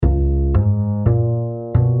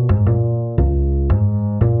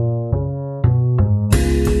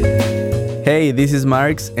Hey, this is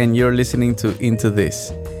Marx, and you're listening to Into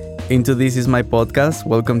This. Into This is my podcast.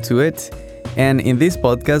 Welcome to it. And in this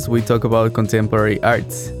podcast, we talk about contemporary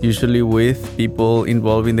arts, usually with people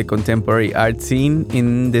involved in the contemporary art scene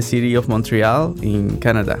in the city of Montreal in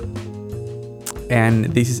Canada. And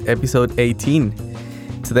this is episode 18.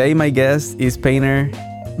 Today, my guest is painter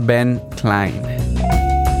Ben Klein.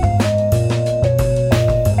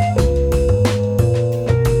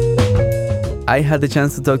 I had the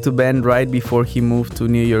chance to talk to Ben right before he moved to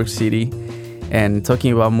New York City. And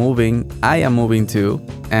talking about moving, I am moving too.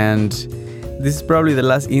 And this is probably the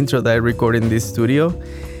last intro that I record in this studio.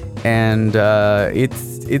 And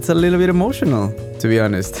it's a little bit emotional, to be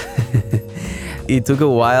honest. It took a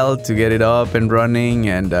while to get it up and running,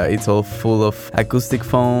 and it's all full of acoustic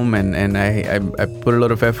foam. And I put a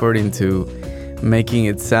lot of effort into making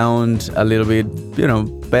it sound a little bit,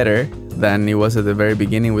 better than it was at the very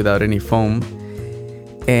beginning without any foam.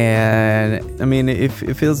 And I mean, it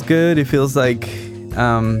feels good. It feels like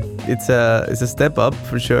it's a step up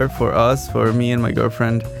for sure for us, for me and my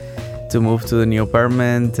girlfriend, to move to the new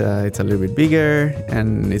apartment. It's a little bit bigger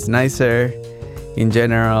and it's nicer in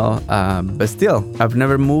general. But still, I've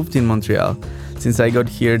never moved in Montreal since I got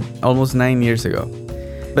here almost 9 years ago.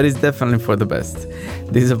 But it's definitely for the best.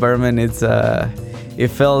 This apartment, it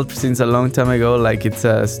felt since a long time ago like it's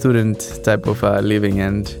a student type of living.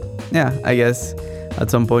 And yeah, I guess at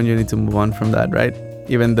some point you need to move on from that, right?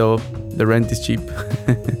 Even though the rent is cheap.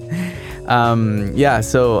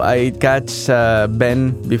 So I catch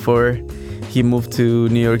Ben before he moved to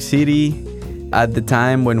New York City. At the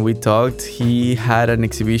time when we talked, he had an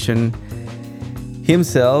exhibition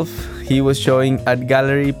himself. He was showing at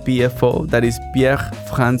Gallery PFO, that is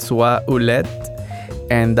Pierre-François Ouellette.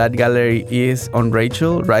 And that gallery is on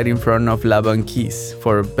Rachel, right in front of La Banquise,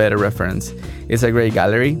 for better reference. It's a great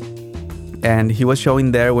gallery. And he was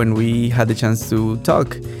showing there when we had the chance to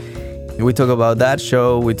talk. We talk about that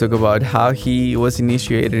show. We talk about how he was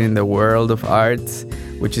initiated in the world of art,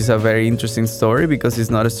 which is a very interesting story because it's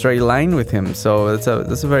not a straight line with him. So that's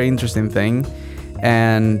a very interesting thing.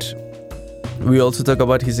 And we also talk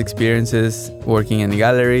about his experiences working in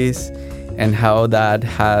galleries and how that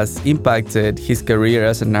has impacted his career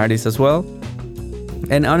as an artist as well.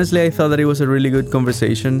 And honestly, I thought that it was a really good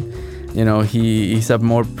conversation. He's a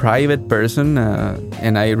more private person,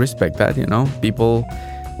 and I respect that. People,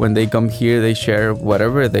 when they come here, they share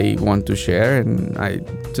whatever they want to share, and I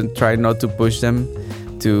try not to push them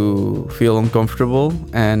to feel uncomfortable.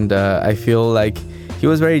 And I feel like he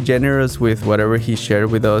was very generous with whatever he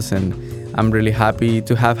shared with us, and I'm really happy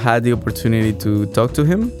to have had the opportunity to talk to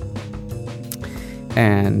him.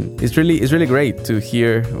 And it's really great to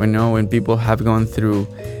hear, when people have gone through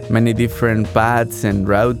many different paths and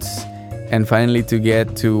routes, and finally to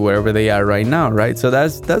get to wherever they are right now, right? So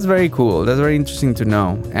that's very cool. That's very interesting to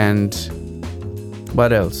know. And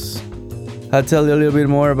what else? I'll tell you a little bit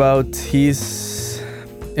more about his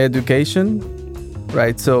education,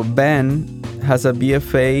 right? So Ben has a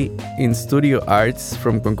BFA in Studio Arts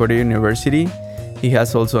from Concordia University. He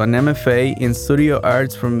has also an MFA in Studio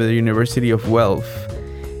Arts from the University of Guelph.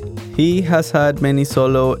 He has had many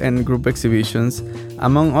solo and group exhibitions.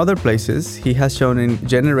 Among other places, he has shown in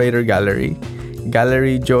Generator Gallery,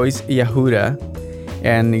 Gallery Joyce Yahura,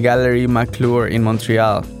 and Gallery McClure in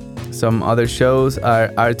Montreal. Some other shows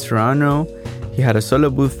are Art Toronto. He had a solo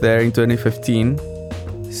booth there in 2015.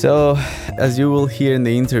 So, as you will hear in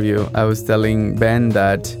the interview, I was telling Ben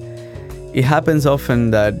that it happens often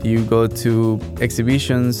that you go to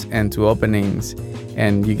exhibitions and to openings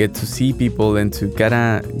and you get to see people and to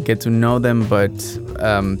get to know them, but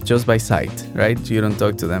just by sight, right? You don't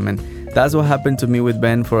talk to them. And that's what happened to me with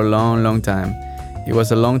Ben for a long time. It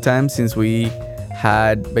was a long time since we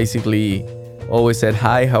had basically always said,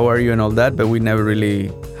 hi, how are you, and all that, but we never really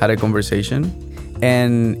had a conversation.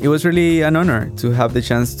 And it was really an honor to have the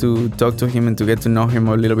chance to talk to him and to get to know him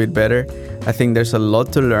a little bit better. I think there's a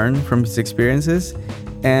lot to learn from his experiences.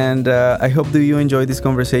 And I hope that you enjoyed this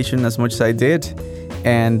conversation as much as I did.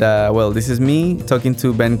 And this is me talking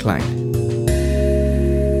to Ben Klein.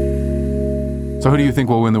 So who do you think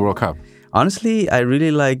will win the World Cup? Honestly, I really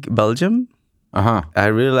like Belgium. I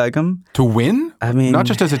really like them. To win? I mean, not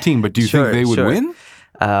just as a team, but do you think they would win?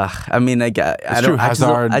 I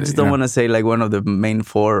just don't want to say like one of the main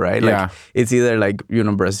four, right? Like it's either like,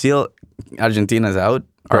 Brazil, Argentina's out.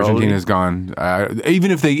 Argentina's gone. Even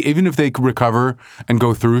if they recover and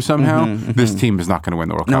go through somehow, this team is not going to win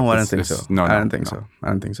the World Cup. No, I don't think so. I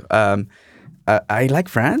don't think so. I like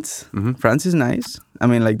France. France is nice. I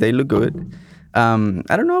mean, like they look good.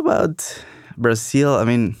 I don't know about Brazil. I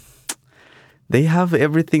mean, they have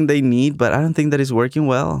everything they need, but I don't think that it's working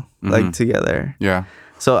well like together. Yeah.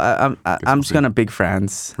 So I'm just gonna pick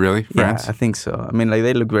France. Really? France? Yeah, I think so. I mean, like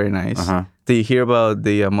they look very nice. Do you hear about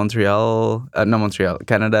the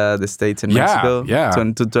Canada, the States, and Mexico? Yeah.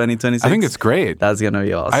 To 2026? I think it's great. That's gonna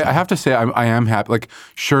be awesome. I have to say, I am happy. Like,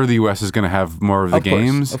 sure, the U.S. is going to have more of the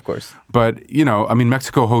games. Of course. But, you know, I mean,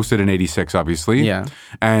 Mexico hosted in 86, obviously. Yeah.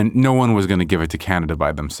 And no one was going to give it to Canada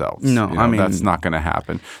by themselves. No, You know, I mean... that's not going to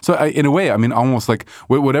happen. So, in a way, I mean, almost like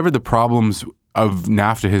whatever the problems of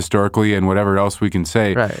NAFTA historically and whatever else we can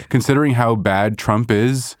say, considering how bad Trump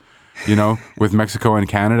is, you know, with Mexico and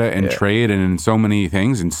Canada and trade and in so many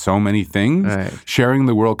things, sharing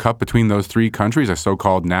the World Cup between those three countries, a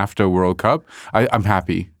so-called NAFTA World Cup, I'm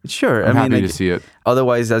happy. Sure. I'm happy like, to see it.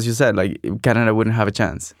 Otherwise, as you said, like Canada wouldn't have a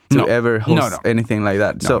chance to ever host anything like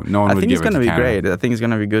that. So no one I would think give it's going to be Canada. great. I think it's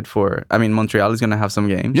going to be good for, I mean, Montreal is going to have some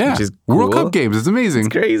games, Yeah. which is cool. World Cup games. It's amazing.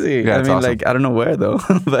 It's crazy. Yeah, I it's mean, awesome. like, I don't know where though,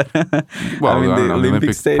 but Well, I mean, I don't know, the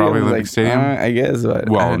Olympic Stadium. probably Olympic Stadium. I guess. But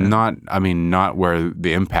Well, not where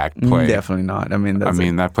the Impact play. Definitely not. I mean,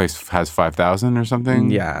 that place has 5,000 or something.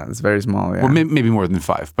 Yeah, it's very small. Yeah. Well, maybe more than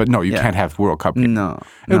 5. But no, you can't have World Cup games. No.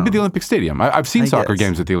 It would be the Olympic Stadium. I've seen soccer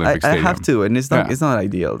games at the Olympic Stadium. I have to, and it's not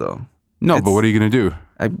ideal though. No, but what are you going to do?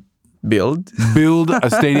 I build a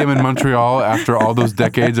stadium in Montreal after all those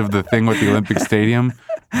decades of the thing with the Olympic Stadium?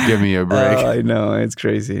 Give me a break. Oh, I know, it's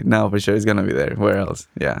crazy. No, for sure, it's gonna be there. Where else?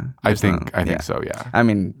 Yeah, I think so. Yeah, I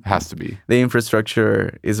mean, it has to be. The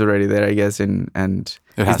infrastructure is already there, I guess, and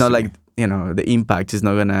it's not like you know the Impact is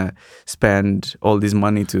not gonna spend all this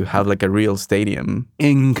money to have like a real stadium.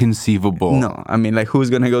 Inconceivable. No, I mean, like who's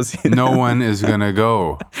gonna go see? No one is gonna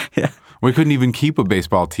go. Yeah. We couldn't even keep a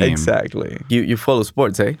baseball team. Exactly. You follow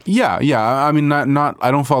sports, eh? Yeah. I mean, not.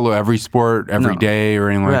 I don't follow every sport every day or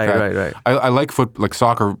anything like that. Right. I like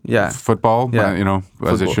soccer, football. You know,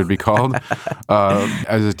 as it should be called.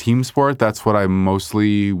 As a team sport, that's what I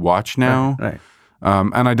mostly watch now. Right.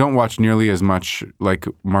 And I don't watch nearly as much like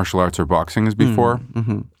martial arts or boxing as before.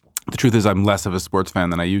 The truth is, I'm less of a sports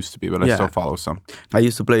fan than I used to be, but I still follow some. I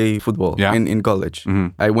used to play football in college.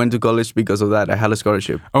 I went to college because of that. I had a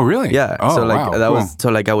scholarship. Oh, really? Yeah. Oh, so like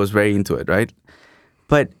wow. I was very into it, right?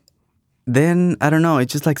 But then I don't know.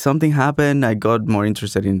 It's just like something happened. I got more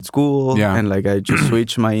interested in school, and like I just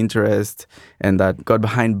switched my interest, and that got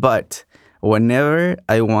behind. But whenever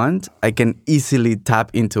I want, I can easily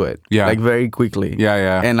tap into it, like very quickly.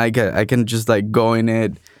 Yeah. And I can just like go in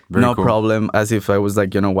it. Very no cool. problem, as if I was like,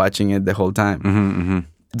 watching it the whole time.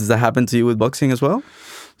 Does that happen to you with boxing as well?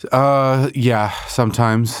 Yeah,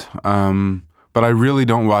 sometimes. But I really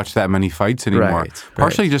don't watch that many fights anymore.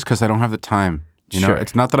 Partially just because I don't have the time. You know,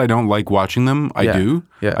 it's not that I don't like watching them. I do.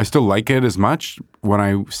 Yeah. I still like it as much when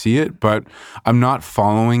I see it, but I'm not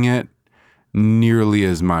following it nearly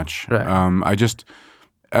as much. Right. I just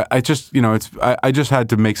I just had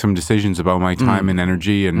to make some decisions about my time and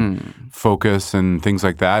energy and focus and things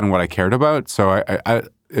like that and what I cared about. So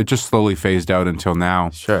it just slowly phased out until now.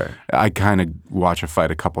 Sure. I kind of watch a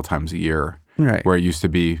fight a couple times a year, where it used to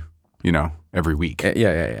be, every week.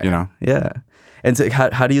 Yeah. You know? Yeah. And so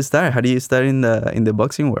how do you start? How do you start in the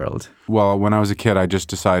boxing world? Well, when I was a kid, I just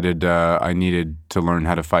decided I needed to learn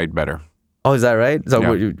how to fight better. Oh, is that right? So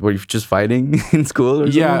were you just fighting in school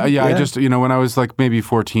or something? Yeah. I just, when I was like maybe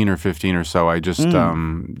 14 or 15 or so, I just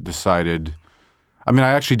decided, I mean, I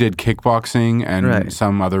actually did kickboxing and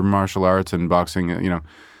some other martial arts and boxing,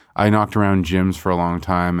 I knocked around gyms for a long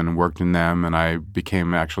time and worked in them, and I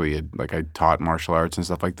became actually, I taught martial arts and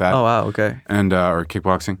stuff like that. Oh, wow, okay. And, or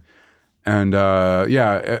kickboxing. And,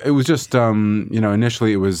 it was just,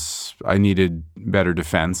 initially it was, I needed better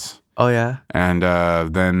defense. Oh, yeah? And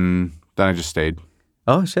then I just stayed.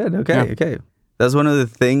 Oh, shit. Okay. That's one of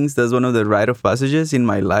the rite of passages in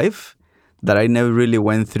my life that I never really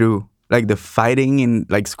went through. Like the fighting in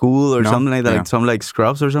like school or something like that, like some like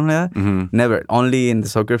scrubs or something like that. Never. Only in the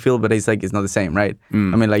soccer field, but it's not the same, right? I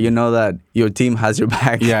mean, like, that your team has your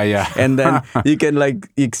back. Yeah. And then you can like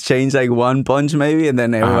exchange like one punch maybe, and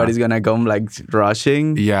then everybody's gonna come like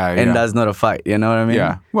rushing. And that's not a fight, you know what I mean?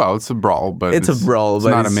 Yeah. Well, it's a brawl, but it's a brawl, but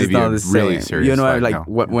not it's maybe not a the same. really serious fight, like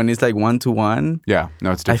when it's like 1-to-1. Yeah.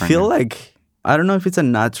 No, it's different. I feel like, I don't know if it's a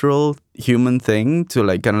natural human thing to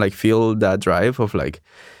like kind of like feel that drive of like,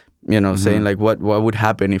 saying like what would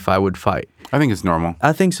happen if I would fight. I think it's normal.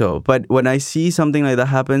 I think so. But when I see something like that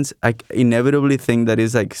happens, I inevitably think that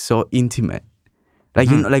is like so intimate.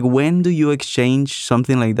 Like, like when do you exchange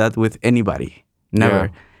something like that with anybody? Never. Yeah.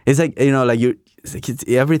 It's like, like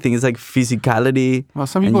everything is like physicality. Well,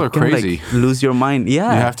 some people are crazy. Like lose your mind.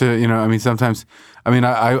 Yeah. You have to, I mean, sometimes,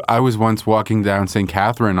 I was once walking down St.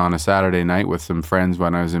 Catherine on a Saturday night with some friends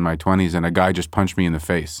when I was in my 20s, and a guy just punched me in the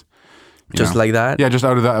face. Just like that? Yeah, just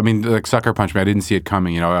out of that. I mean, like sucker punch me. I didn't see it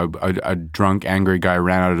coming. A drunk, angry guy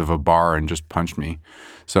ran out of a bar and just punched me.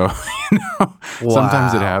 So,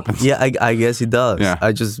 sometimes it happens. Yeah, I guess it does. Yeah.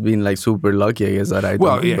 I just been like super lucky, I guess, that I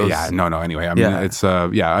Well, anyway. I mean, it's,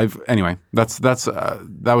 anyway,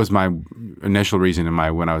 that was my initial reason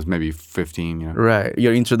when I was maybe 15, Right.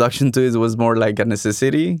 Your introduction to it was more like a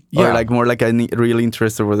necessity? Yeah. Or like more like a real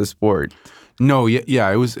interest for the sport? No, it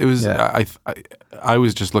was. I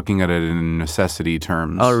was just looking at it in necessity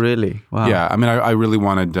terms. Oh, really? Wow. Yeah, I mean, I really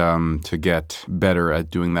wanted to get better at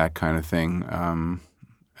doing that kind of thing,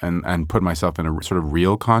 and put myself in a sort of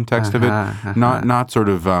real context of it, not sort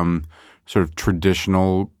of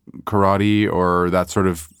traditional karate or that sort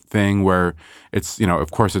of thing where it's,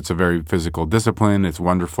 of course it's a very physical discipline. It's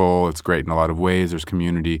wonderful. It's great in a lot of ways. There's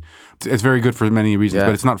community. It's very good for many reasons,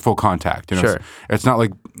 but it's not full contact. Sure. It's not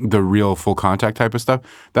like the real full contact type of stuff.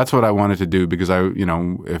 That's what I wanted to do because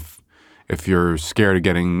if you're scared of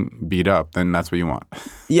getting beat up, then that's what you want.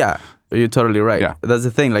 Yeah. You're totally right. Yeah. That's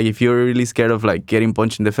the thing. Like, if you're really scared of like getting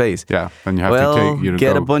punched in the face, then you have to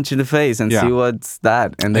get a punch in the face and see what's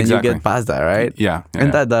that, and then you get past that, right? Yeah.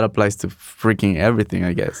 And that applies to freaking everything,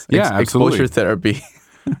 I guess. Yeah, absolutely. Exposure therapy.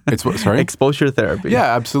 It's what? Sorry. Exposure therapy.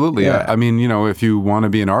 Yeah, absolutely. Yeah. I mean, if you want to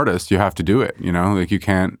be an artist, you have to do it. Like you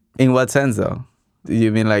can't. In what sense, though?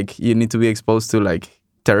 You mean like you need to be exposed to like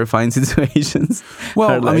terrifying situations?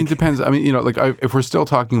 Well, I mean, depends. I mean, if we're still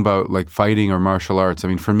talking about like fighting or martial arts, I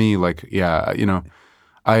mean, for me, like, I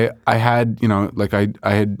had,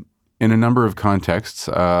 I had in a number of contexts,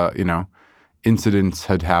 incidents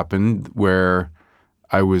had happened where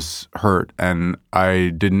I was hurt and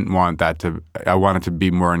I didn't want that I wanted to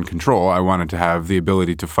be more in control. I wanted to have the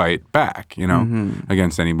ability to fight back,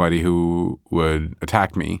 against anybody who would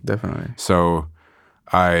attack me. Definitely. So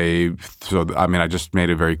I just made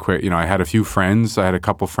it very quick. I had a few friends. I had a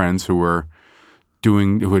couple friends who were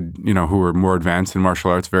who were more advanced in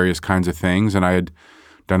martial arts, various kinds of things. And I had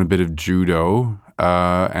done a bit of judo.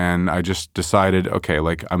 And I just decided, okay,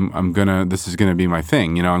 like this is gonna be my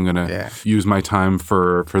thing. I'm gonna use my time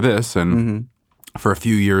for this. And for a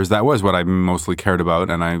few years, that was what I mostly cared about.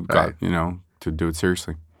 And I got, to do it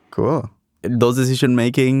seriously. Cool. Those decision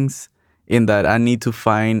makings in that I need to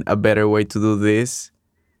find a better way to do this.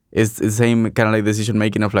 It's the same kind of like decision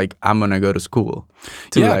making of like, I'm going to go to school.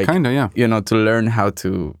 To learn how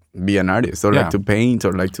to be an artist or like to paint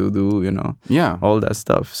or like to do, all that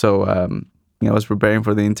stuff. So I was preparing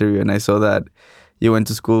for the interview and I saw that you went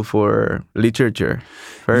to school for literature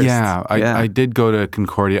first. Yeah, I did go to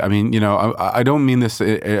Concordia. I mean, I don't mean this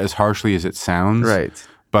as harshly as it sounds. Right.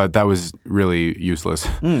 But that was really useless.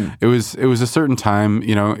 It was a certain time,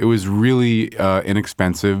 it was really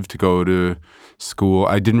inexpensive to go to school.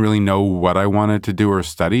 I didn't really know what I wanted to do or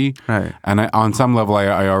study. Right. And on some level,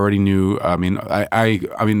 I already knew,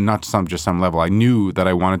 not just some level, I knew that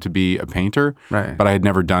I wanted to be a painter, right. But I had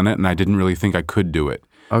never done it and I didn't really think I could do it.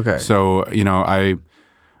 Okay. So,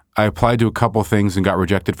 I applied to a couple things and got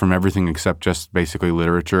rejected from everything except just basically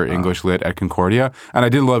literature, English lit at Concordia. And I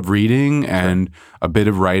did love reading and a bit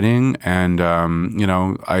of writing. And,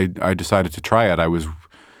 I decided to try it. I was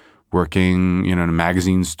working, in a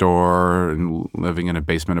magazine store and living in a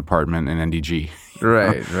basement apartment in NDG.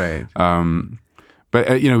 Right. But,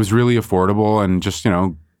 it was really affordable and just,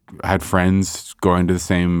 I had friends going to the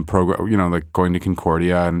same program, like going to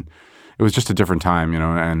Concordia. And it was just a different time,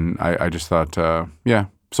 and I just thought,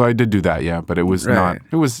 So I did do that, but it was not.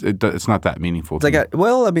 It's not that meaningful. It's like,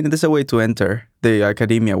 there's a way to enter the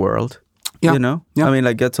academia world. Yeah. Yeah. I mean,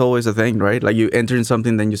 like that's always a thing, right? Like you enter in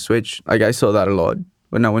something, then you switch. Like I saw that a lot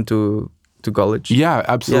when I went to college. Yeah,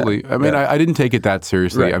 absolutely. Yeah. I mean, I didn't take it that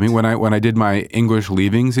seriously. Right. I mean, when I did my English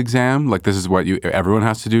leavings exam, like this is what everyone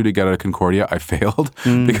has to do to get out of Concordia, I failed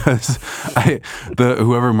because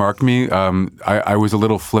whoever marked me, I was a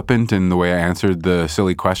little flippant in the way I answered the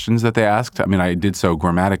silly questions that they asked. I mean, I did so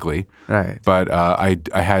grammatically, right? But I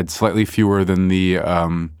had slightly fewer than the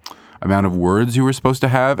amount of words you were supposed to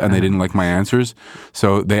have, and they didn't like my answers.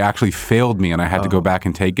 So they actually failed me, and I had to go back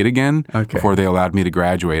and take it again before they allowed me to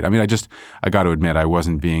graduate. I mean, I got to admit, I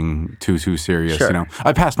wasn't being too serious. Sure.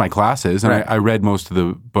 I passed my classes, and I read most of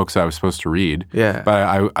the books I was supposed to read. Yeah.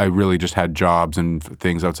 But I really just had jobs and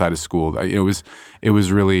things outside of school. It was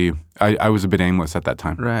really, I was a bit aimless at that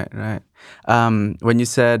time. Right. When you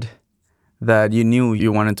said that you knew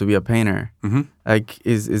you wanted to be a painter. Mm-hmm. Like,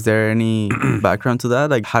 is there any background to that?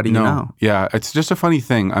 Like, how do you know? Yeah, it's just a funny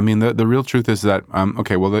thing. I mean, the real truth is that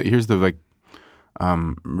here's the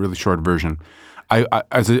really short version. I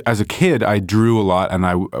as a kid, I drew a lot, and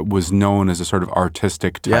I was known as a sort of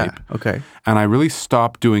artistic type. Yeah. Okay. And I really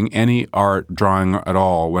stopped doing any art drawing at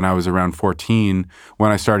all when I was around 14.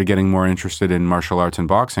 When I started getting more interested in martial arts and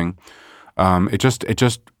boxing, it was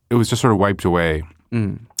just sort of wiped away.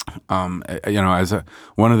 Mm. As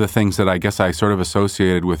one of the things that I guess I sort of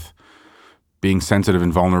associated with being sensitive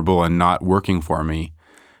and vulnerable and not working for me.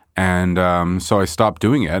 And so I stopped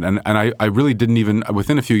doing it. And I really didn't even,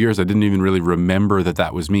 within a few years, I didn't even really remember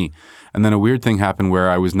that was me. And then a weird thing happened where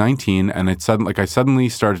I was 19 and I suddenly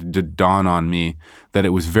started to dawn on me that it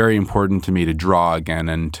was very important to me to draw again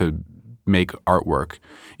and to make artwork,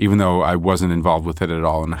 even though I wasn't involved with it at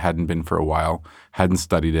all and hadn't been for a while, hadn't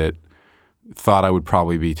studied it, thought I would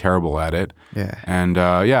probably be terrible at it. Yeah. And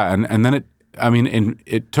and then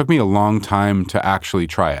it took me a long time to actually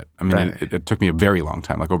try it. I mean, right. it took me a very long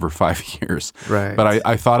time, like over 5 years. Right. But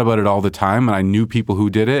I thought about it all the time, and I knew people who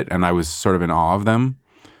did it, and I was sort of in awe of them.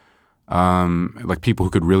 Like people who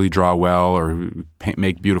could really draw well or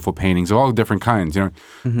make beautiful paintings of all different kinds,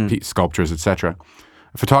 sculptures, etc.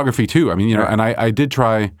 Photography too. I mean, right. and I did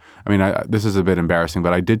try. I mean, this is a bit embarrassing,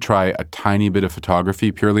 but I did try a tiny bit of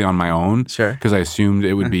photography purely on my own. Sure. Because I assumed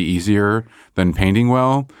it would be easier than painting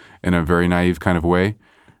well in a very naive kind of way.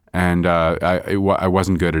 And I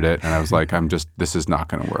wasn't good at it. And I was like, this is not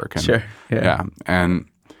going to work. And, sure. Yeah. And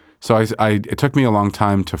so it took me a long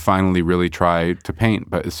time to finally really try to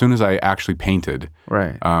paint. But as soon as I actually painted,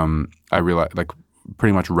 right. I realized, like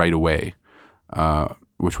pretty much right away,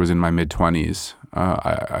 which was in my mid-20s,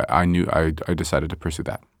 I knew I decided to pursue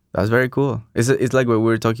that. That's very cool. It's like what we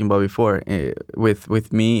were talking about before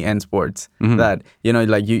with me and sports. Mm-hmm. That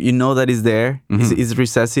like you know that is there. Mm-hmm. It's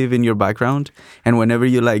recessive in your background, and whenever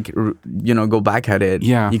you go back at it,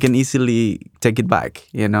 you can easily take it back.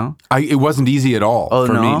 It wasn't easy at all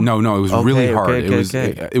for me. No, it was really hard.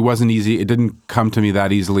 It wasn't easy. It didn't come to me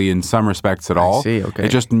that easily in some respects at all. I see. Okay.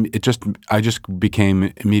 I just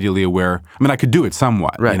became immediately aware. I mean, I could do it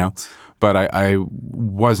somewhat, right. But I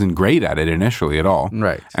wasn't great at it initially at all.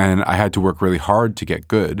 Right. And I had to work really hard to get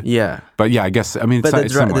good. Yeah. But yeah, I guess, I mean, but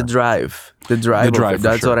it's similar. The drive of it,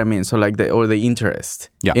 that's sure. what I mean. So like the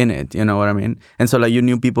interest in it, you know what I mean? And so like you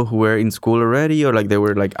knew people who were in school already, or like they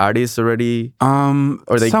were like artists already?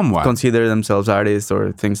 Or they somewhat. Consider themselves artists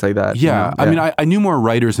or things like that? Yeah. I mean, I knew more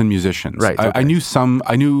writers than musicians. Right. Okay. I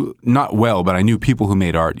knew not well, but I knew people who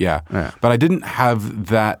made art, yeah. But I didn't have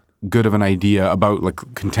that good of an idea about like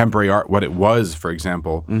contemporary art, what it was, for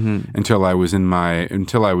example, until I was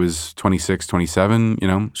 26,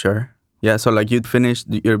 27, Sure. Yeah, so like you'd finished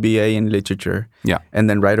your BA in literature. Yeah. And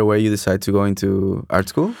then right away you decide to go into art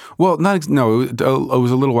school? Well, it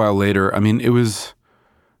was a little while later. I mean,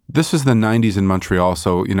 this was the 90s in Montreal,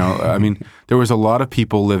 so, I mean, there was a lot of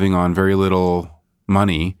people living on very little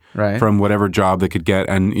money from whatever job they could get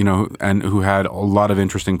and who had a lot of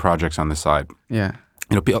interesting projects on the side. Yeah.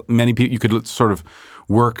 Many people, you could sort of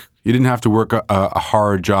work, you didn't have to work a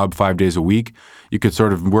hard job 5 days a week. You could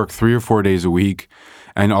sort of work 3 or 4 days a week,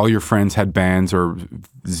 and all your friends had bands or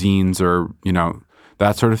zines or,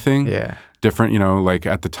 that sort of thing. Yeah. Different, like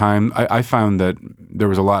at the time, I found that there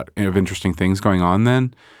was a lot of interesting things going on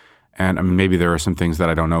then. And I mean, maybe there are some things that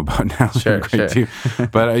I don't know about now. Sure. Too.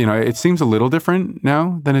 But, it seems a little different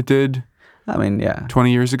now than it did. I mean, yeah.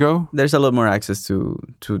 20 years ago? There's a lot more access to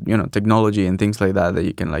technology and things like that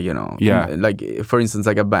you can like for instance,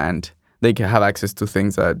 like a band, they can have access to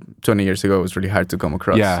things that 20 years ago was really hard to come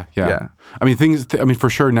across. Yeah. I mean, for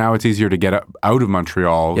sure now it's easier to get out of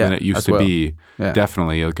Montreal than it used to be. Yeah.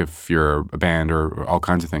 Definitely, like if you're a band or all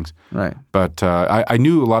kinds of things. Right. But I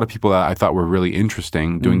knew a lot of people that I thought were really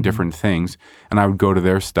interesting doing different things, and I would go to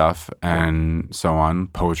their stuff and so on,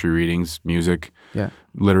 poetry readings, music,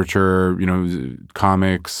 literature,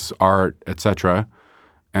 comics, art, etc.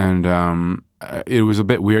 And it was a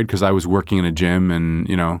bit weird because I was working in a gym and,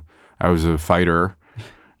 I was a fighter.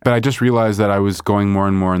 But I just realized that I was going more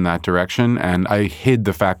and more in that direction, and I hid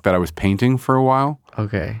the fact that I was painting for a while.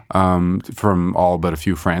 Okay. From all but a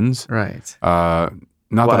few friends. Right. Not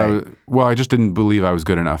Why? That I just didn't believe I was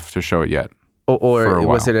good enough to show it yet. Or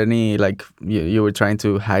was it any, like, you were trying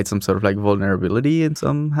to hide some sort of, like, vulnerability in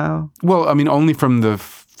somehow? Well, I mean, only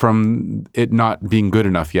from it not being good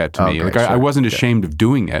enough yet to me. Like, sure. I wasn't ashamed of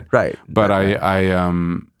doing it. Right. But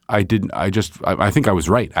I think I was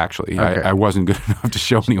right, actually. Okay. I wasn't good enough to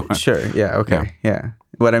show anyone. Sure, yeah, okay, yeah.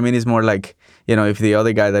 What I mean is more like, if the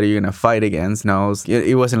other guy that you're gonna fight against knows,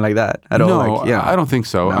 it wasn't like that at all. No, I don't think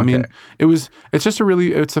so. Okay. I mean, it's just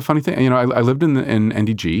it's a funny thing. I lived in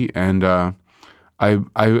NDG, and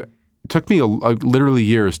it took me literally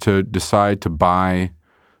years to decide to buy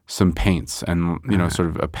some paints and sort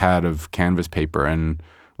of a pad of canvas paper and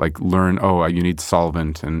like learn. You need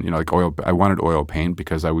solvent and like oil. I wanted oil paint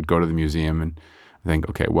because I would go to the museum and think,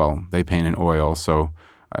 okay, well, they paint in oil, so.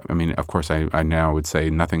 I mean, of course, I now would say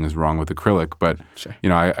nothing is wrong with acrylic, but, sure.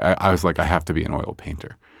 I was like, I have to be an oil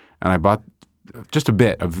painter. And I bought just a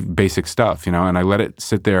bit of basic stuff, and I let it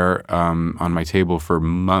sit there on my table for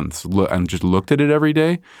months and just looked at it every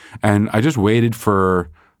day. And I just waited for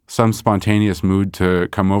some spontaneous mood to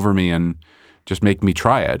come over me and just make me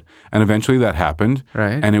try it. And eventually that happened.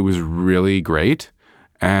 Right. And it was really great.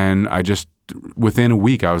 And I just, within a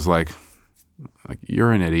week, I was like,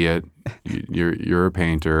 you're an idiot. You're a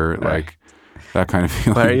painter. Right. Like that kind of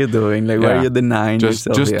feeling. What are you doing? Like, why are you denying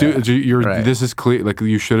yourself? Just do. Right. This is clear. Like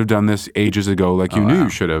you should have done this ages ago. Like you knew you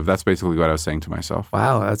should have. That's basically what I was saying to myself.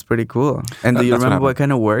 Wow, that's pretty cool. And do you remember what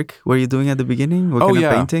kind of work were you doing at the beginning? What kind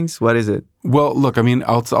of paintings? What is it? Well, look. I mean,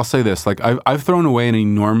 I'll say this. Like I've thrown away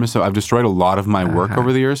I've destroyed a lot of my work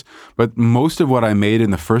over the years. But most of what I made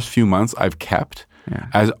in the first few months, I've kept. Yeah.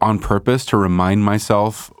 As on purpose to remind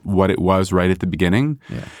myself what it was right at the beginning.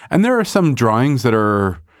 Yeah. And there are some drawings that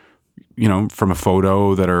are, from a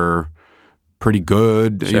photo that are pretty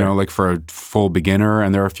good, sure. Like for a full beginner.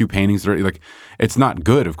 And there are a few paintings that are like, it's not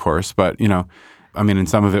good, of course, but, I mean, and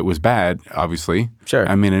some of it was bad, obviously. Sure.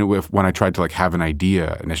 I mean, when I tried to like have an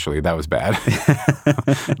idea initially, that was bad.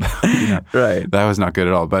 Right. That was not good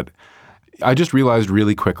at all. But I just realized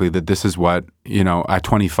really quickly that this is what, at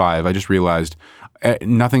 25, I just realized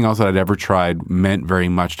nothing else that I'd ever tried meant very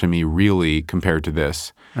much to me really compared to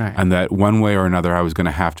this. Right. And that one way or another I was going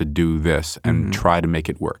to have to do this and try to make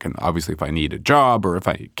it work. And obviously if I need a job or if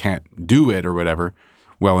I can't do it or whatever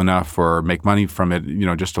well enough or make money from it,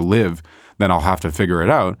 just to live, then I'll have to figure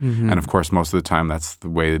it out. And of course most of the time that's the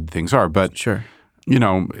way things are. But, sure.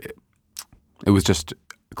 It was just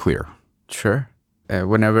clear. Sure.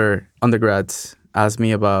 Whenever undergrads ask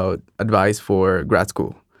me about advice for grad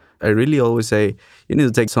school, I really always say you need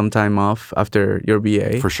to take some time off after your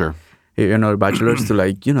BA. For sure. Bachelor's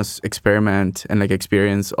to experiment and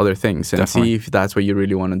experience other things and Definitely. see if that's what you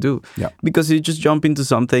really want to do. Yeah. Because you just jump into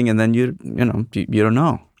something and then you don't know. You don't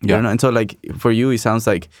know. And so for you, it sounds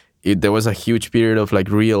like there was a huge period of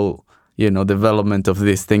real, development of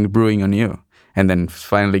this thing brewing on you and then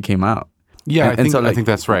finally came out. Yeah, I think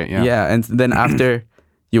that's right. Yeah. Yeah. And then after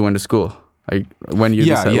you went to school. When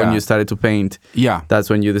you when you started to paint, that's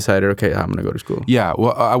when you decided, okay, I'm going to go to school. Yeah.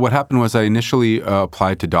 Well, what happened was I initially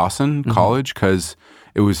applied to Dawson College because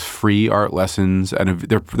it was free art lessons, and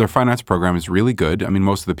their fine arts program is really good. I mean,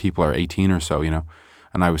 most of the people are 18 or so,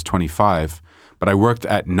 and I was 25. But I worked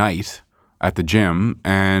at night at the gym,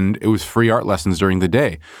 and it was free art lessons during the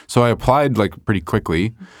day. So I applied pretty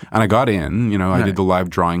quickly, and I got in. I did the live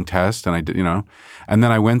drawing test, and I did, and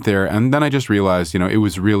then I went there, and then I just realized, it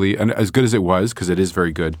was really, and as good as it was, because it is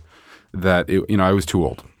very good, that I was too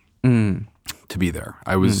old to be there.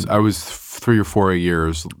 I was 3 or 4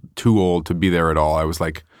 years too old to be there at all. I was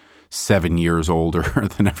 7 years older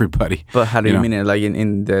than everybody. But how do you mean it?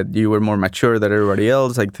 In that you were more mature than everybody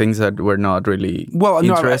else? Things that were not really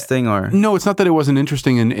interesting? No, it's not that it wasn't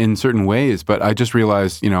interesting in certain ways, but I just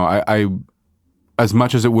realized, I as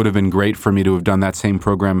much as it would have been great for me to have done that same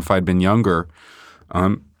program if I'd been younger,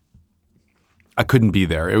 I couldn't be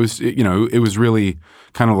there. It was, it was really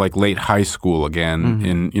kind of like late high school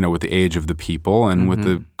again in, with the age of the people and with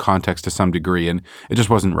the context to some degree, and it just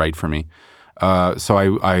wasn't right for me. So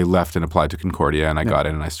I left and applied to Concordia, and I got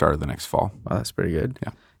in, and I started the next fall. Wow, that's pretty good.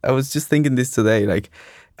 Yeah. I was just thinking this today.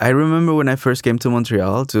 I remember when I first came to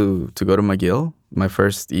Montreal to go to McGill, my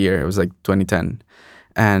first year, it was 2010.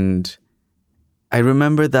 And I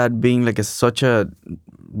remember that being such a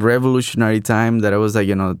revolutionary time that I was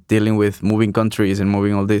dealing with moving countries and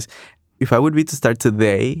moving all this. If I would be to start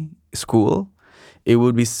today, school, it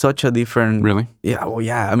would be such a different... Really? Yeah, well,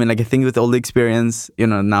 yeah. I mean, I think with all the experience,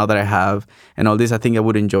 now that I have and all this, I think I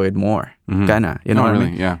would enjoy it more, kind of, what I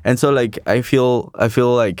mean? Yeah. And so, I feel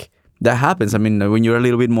like that happens. I mean, when you're a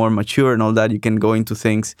little bit more mature and all that, you can go into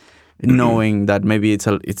things knowing that maybe it's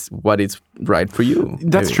what is right for you.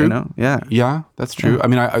 That's maybe, true. Yeah. Yeah, that's true. Yeah. I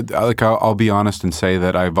mean, I'll be honest and say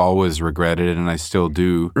that I've always regretted it, and I still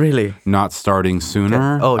do. Really? Not starting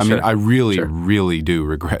sooner. Okay. Oh, I sure. mean, I really do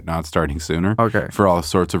regret not starting sooner. Okay. For all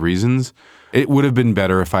sorts of reasons. It would have been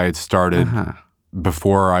better if I had started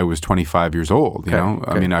before I was 25 years old.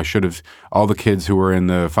 I mean, I should have. All the kids who were in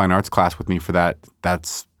the fine arts class with me for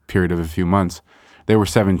that's period of a few months. They were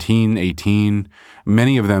 17, 18.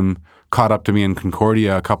 Many of them caught up to me in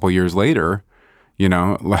Concordia a couple years later,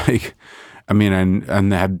 like, I mean,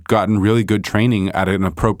 and had gotten really good training at an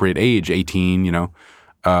appropriate age, 18,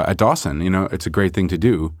 at Dawson. It's a great thing to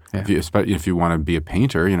do if you want to be a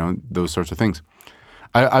painter, those sorts of things.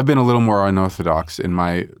 I've been a little more unorthodox in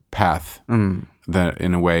my path than,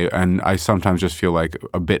 in a way, and I sometimes just feel like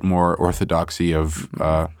a bit more orthodoxy of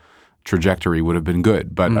trajectory would have been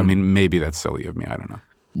good. But I mean, maybe that's silly of me. I don't know.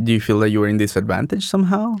 Do you feel that you were in disadvantage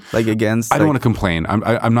somehow, like against? I don't want to complain.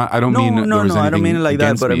 I'm not. I don't mean. No. I don't mean it like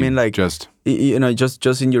that. But me, I mean like just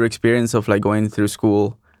just in your experience of like going through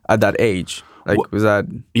school at that age. Like, was that?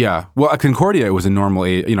 Yeah. Well, at Concordia, it was a normal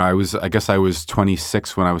age. I guess I was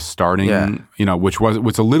 26 when I was starting, which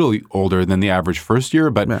was a little older than the average first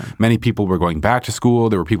year, but many people were going back to school.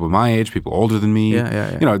 There were people my age, people older than me.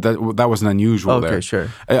 That wasn't unusual there. Okay, sure.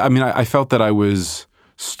 I mean, I felt that I was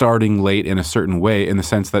starting late in a certain way, in the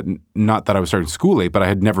sense that not that I was starting school late, but I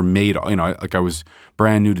had never made, like I was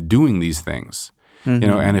brand new to doing these things,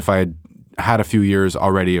 and if I had a few years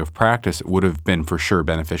already of practice, it would have been for sure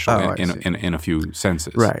beneficial in a few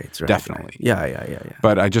senses. Right. Definitely. Right. Yeah.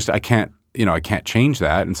 But I can't change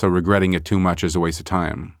that, and so regretting it too much is a waste of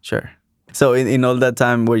time. Sure. So in all that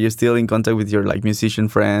time, were you still in contact with your like musician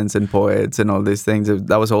friends and poets and all these things?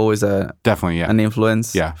 That was always definitely an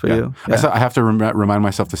influence for you. Yeah. I have to remind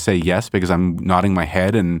myself to say yes, because I'm nodding my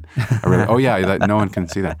head and I really, that no one can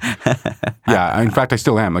see that. Yeah, in fact, I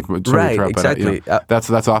still am. Like, right, exactly.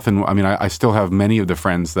 That's often. I mean, I still have many of the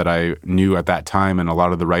friends that I knew at that time, and a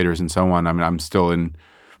lot of the writers and so on. I mean, I'm still in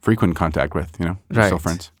frequent contact with. We're still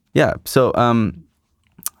friends. Yeah. So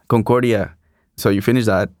Concordia. So you finished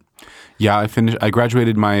that. Yeah, I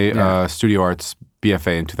graduated my studio arts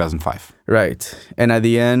BFA in 2005. Right. And at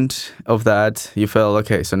the end of that, you felt,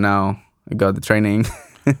 okay, so now I got the training.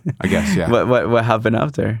 I guess, yeah. What happened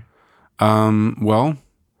after? Well,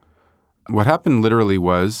 what happened literally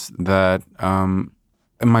was that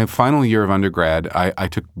in my final year of undergrad, I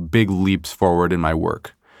took big leaps forward in my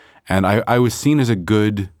work. And I was seen as a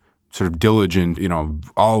good, sort of diligent,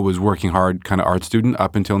 always working hard kind of art student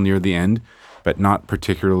up until near the end, but not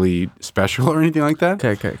particularly special or anything like that.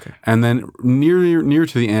 Okay. And then near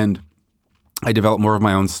to the end, I developed more of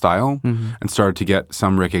my own style and started to get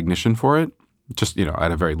some recognition for it, just,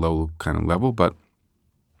 at a very low kind of level.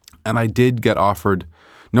 And I did get offered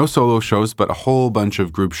no solo shows, but a whole bunch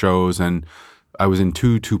of group shows. And I was in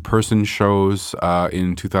two-person shows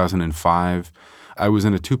in 2005. I was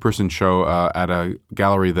in a two-person show at a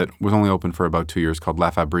gallery that was only open for about 2 years called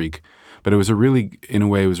La Fabrique. But it was a really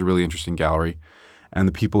interesting gallery. And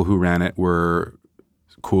the people who ran it were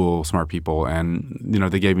cool, smart people. And,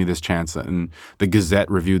 they gave me this chance. And the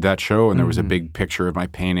Gazette reviewed that show, and there was a big picture of my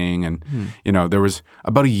painting. And, there was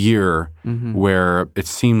about a year where it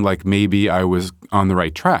seemed like maybe I was on the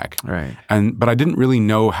right track. Right. But I didn't really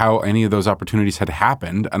know how any of those opportunities had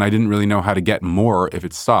happened. And I didn't really know how to get more if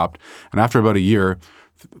it stopped. And after about a year,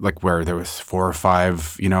 like where there was 4 or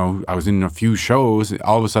 5, I was in a few shows,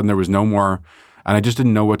 all of a sudden there was no more, and I just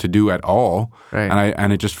didn't know what to do at all. Right.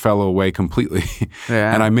 And it just fell away completely.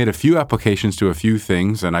 Yeah. And I made a few applications to a few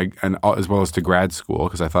things, and as well as to grad school,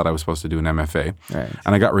 because I thought I was supposed to do an MFA. Right.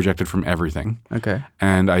 And I got rejected from everything. Okay.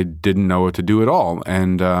 And I didn't know what to do at all.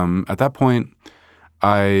 And at that point,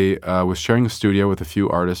 I was sharing a studio with a few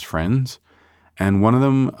artist friends, and one of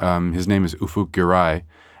them, his name is Ufuk Giray.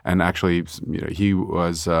 And actually, he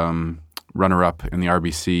was runner-up in the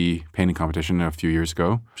RBC painting competition a few years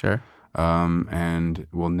ago. Sure. And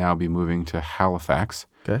will now be moving to Halifax.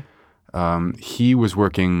 Okay. He was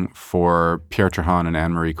working for Pierre Trahan and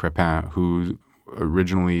Anne-Marie Crépin, who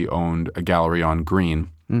originally owned a gallery on Green,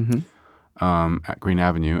 at Green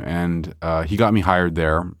Avenue. And he got me hired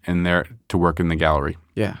there to work in the gallery.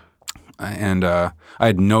 Yeah. And I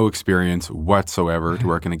had no experience whatsoever to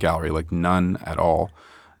work in a gallery, like none at all.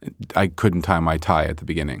 I couldn't tie my tie at the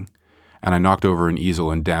beginning. And I knocked over an easel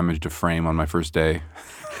and damaged a frame on my first day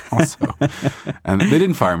also. And they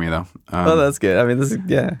didn't fire me, though. That's good. I mean,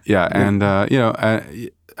 Yeah, and, and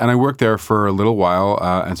I worked there for a little while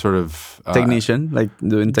and sort of... technician, like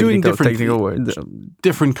doing technical work.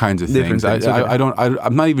 Different kinds of things.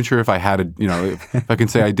 I'm not even sure if I had if I can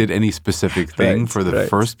say I did any specific thing for the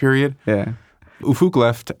first period. Yeah. Ufuk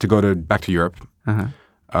left to go back to Europe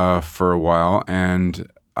for a while, and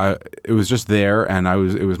it was just there, and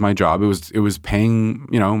it was my job. It was paying,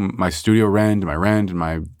 my studio rent and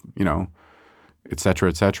my, et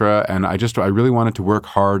cetera. And I really wanted to work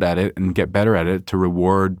hard at it and get better at it to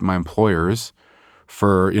reward my employers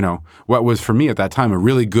for, what was for me at that time a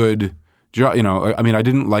really good you know, I mean, I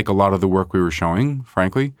didn't like a lot of the work we were showing,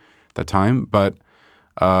 frankly, at that time, but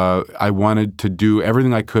I wanted to do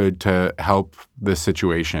everything I could to help this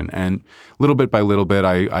situation. And little bit by little bit,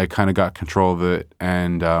 I kind of got control of it.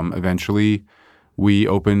 And eventually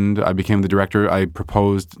I became the director. I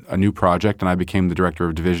proposed a new project, and I became the director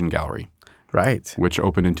of Division Gallery. Right. Which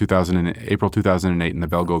opened in April 2008 in the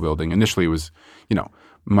Belgo building. Initially, it was, you know,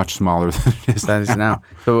 much smaller than it is That is now.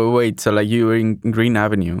 So wait, so like you were in Green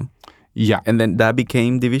Avenue. Yeah. And then that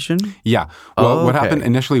became Division? Yeah. Well, what happened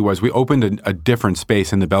initially was we opened a different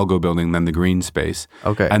space in the Belgo building than the green space.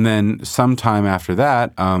 Okay. And then sometime after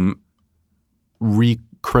that,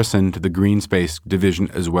 rechristened the green space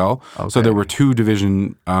division as well. Okay. So there were two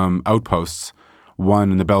division outposts,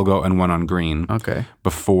 one in the Belgo and one on green. Okay.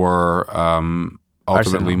 Before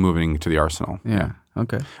ultimately moving to the Arsenal. Yeah.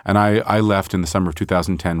 Okay. And I left in the summer of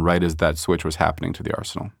 2010 right as that switch was happening to the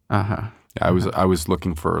Arsenal. Uh-huh. Yeah, I was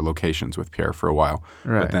looking for locations with Pierre for a while,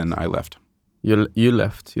 but then I left. You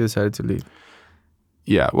left. You decided to leave.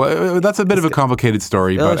 Yeah, well, that's a bit of a complicated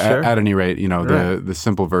story, but sure. at any rate, you know, the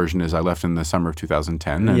simple version is I left in the summer of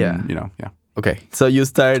 2010, and you know, yeah. Okay, so you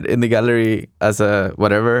start in the gallery as a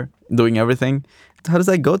whatever, doing everything. How does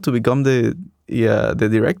that go to become the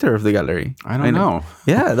director of the gallery? I don't know.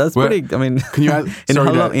 Yeah, that's pretty. I mean, can you?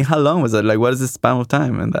 In how long was it? Like, what is the span of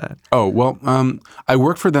time in that? Oh well, I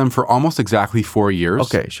worked for them for almost exactly 4 years.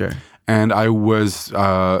 Okay, sure. And I was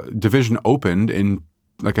Division opened in,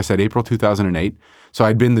 like I said, April 2008. So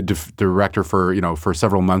I'd been the director for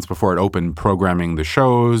several months before it opened, programming the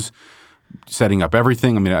shows, setting up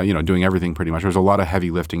everything. I mean, doing everything pretty much. There was a lot of heavy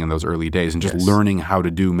lifting in those early days, and just learning how to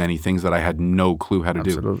do many things that I had no clue how to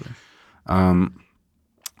do. Absolutely.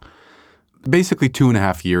 Basically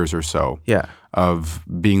 2.5 years or so. Yeah. Of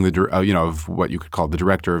being of what you could call the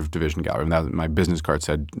director of Division Gallery. And that, my business card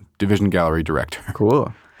said Division Gallery Director.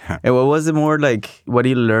 Cool. And what was it more like? What do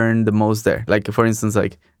you learn the most there? Like, for instance,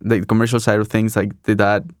 like the commercial side of things. Like, did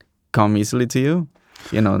that come easily to you?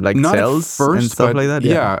 You know, like not sales at first, and stuff like that?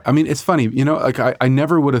 Yeah. I mean, it's funny. You know, like I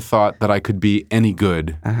never would have thought that I could be any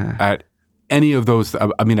good at any of those.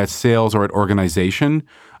 I mean, at sales or at organization.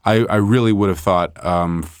 I really would have thought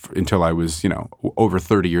until I was, over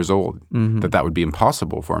 30 years old that would be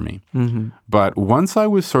impossible for me. Mm-hmm. But once I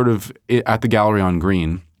was sort of at the gallery on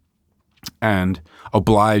Green and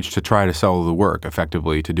obliged to try to sell the work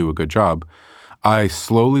effectively to do a good job, I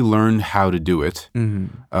slowly learned how to do it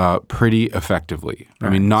pretty effectively. Right.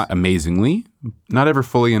 I mean, not amazingly, not ever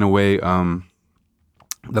fully in a way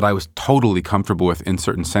that I was totally comfortable with in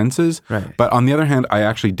certain senses. Right. But on the other hand, I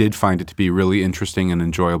actually did find it to be really interesting and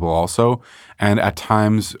enjoyable also, and at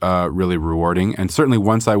times really rewarding. And certainly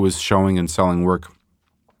once I was showing and selling work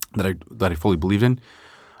that I fully believed in,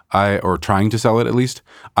 or trying to sell it at least,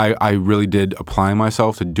 I really did apply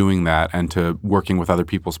myself to doing that and to working with other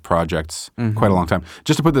people's projects quite a long time.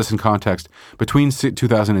 Just to put this in context, between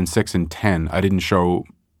 2006 and 10, I didn't show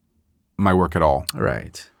my work at all.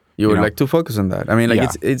 Right. You would like to focus on that. I mean,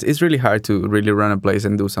 like it's really hard to really run a place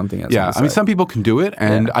and do something else. Yeah, I mean, some people can do it,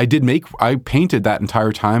 and I painted that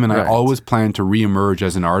entire time, and I always planned to reemerge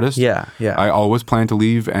as an artist. Yeah. I always planned to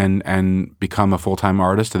leave and become a full-time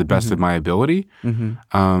artist to the best of my ability.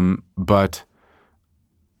 But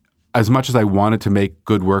as much as I wanted to make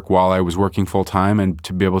good work while I was working full-time and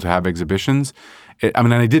to be able to have exhibitions,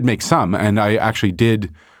 and I did make some, and I actually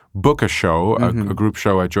did book a show, a group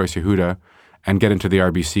show at Joyce Yehuda, and get into the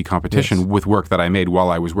RBC competition with work that I made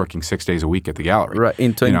while I was working 6 days a week at the gallery. Right.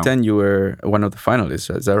 In 2010, you were one of the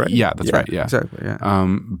finalists. Is that right? Yeah, that's right. Yeah, exactly. Yeah.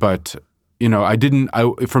 But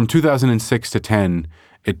from 2006 to 10,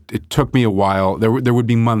 it took me a while. There would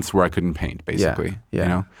be months where I couldn't paint, basically.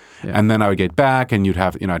 Yeah. And then I would get back, and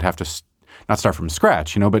I'd have to not start from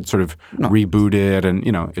scratch, but sort of reboot it, and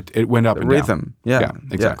it went up and rhythm. Down. Yeah,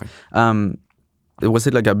 exactly. Was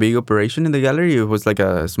it like a big operation in the gallery? It was like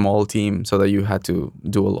a small team, so that you had to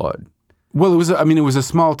do a lot. Well, it was a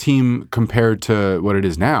small team compared to what it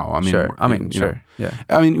is now. Sure. Yeah.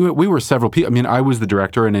 I mean, we were several people. I mean, I was the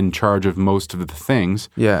director and in charge of most of the things.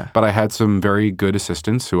 Yeah. But I had some very good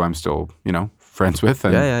assistants who I'm still, friends with.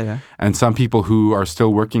 And, and some people who are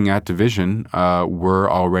still working at Division were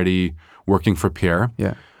already working for Pierre.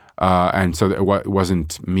 Yeah. And so it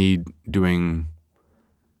wasn't me doing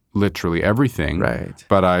literally everything, right?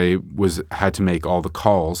 But I had to make all the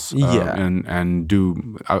calls, and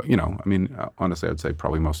do, honestly, I'd say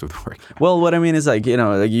probably most of the work. Well, what I mean is like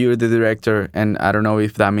you're the director, and I don't know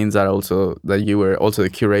if that means that also that you were also the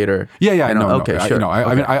curator. Yeah, Okay, sure.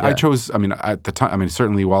 I chose. I mean, at the time,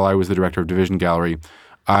 certainly while I was the director of Division Gallery,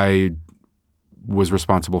 I was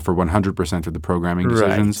responsible for 100% of the programming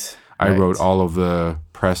decisions. Right. I wrote all of the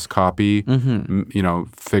press copy,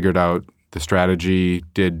 figured out the strategy,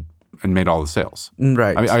 and made all the sales.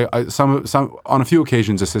 Right. I some on a few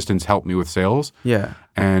occasions, assistants helped me with sales. Yeah.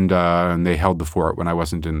 And they held the fort when I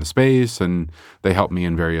wasn't in the space, and they helped me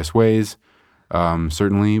in various ways,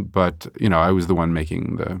 certainly. But I was the one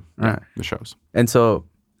making the shows. And so,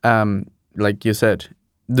 like you said,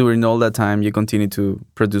 during all that time, you continue to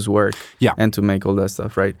produce work, and to make all that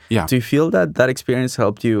stuff, right? Yeah. Do you feel that experience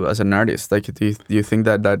helped you as an artist? Like, do you think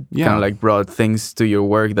that kind of like brought things to your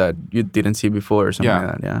work that you didn't see before, or something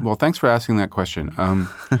like that? Yeah. Well, thanks for asking that question. No,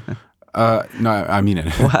 I mean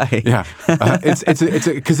it. Why? Yeah,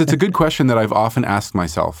 because it's a good question that I've often asked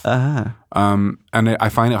myself, and I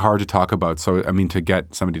find it hard to talk about. So, I mean, to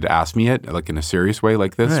get somebody to ask me it, like in a serious way,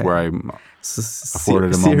 like this, where I'm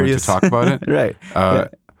afforded a moment to talk about it, right?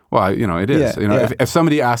 Well, it is. If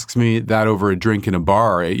somebody asks me that over a drink in a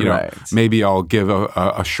bar, maybe I'll give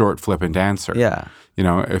a short, flippant answer. Yeah.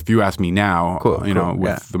 If you ask me now,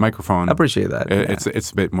 with the microphone, I appreciate that.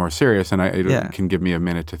 It's a bit more serious, and it can give me a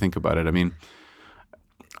minute to think about it. I mean,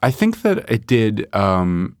 I think that it did.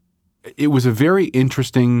 It was a very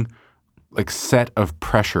interesting, set of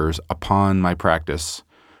pressures upon my practice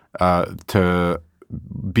to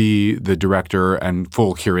be the director and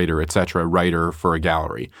full curator, etc., writer for a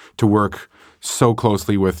gallery, to work so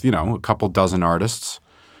closely with a couple dozen artists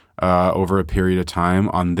over a period of time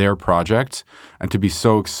on their project, and to be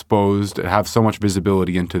so exposed, have so much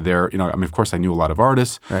visibility into their, of course I knew a lot of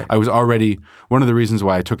artists. Right. I was already, one of the reasons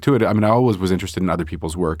why I took to it, I always was interested in other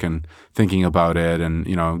people's work and thinking about it, and,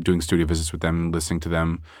 doing studio visits with them, listening to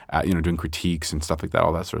them, doing critiques and stuff like that,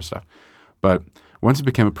 all that sort of stuff. But once it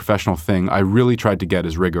became a professional thing, I really tried to get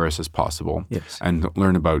as rigorous as possible, and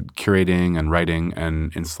learn about curating and writing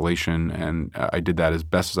and installation, and I did that as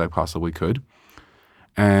best as I possibly could.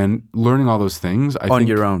 And learning all those things, I think, on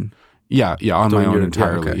your own. Yeah, on my own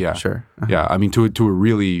entirely. Yeah, sure. Yeah, I mean, to a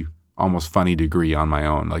really almost funny degree on my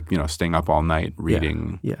own, staying up all night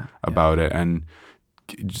reading about it and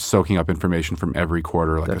soaking up information from every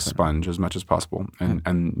quarter like a sponge as much as possible,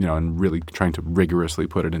 and really trying to rigorously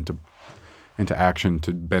put it into action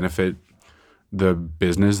to benefit the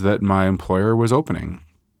business that my employer was opening.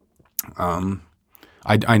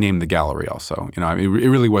 I named the gallery also. It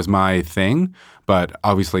really was my thing, but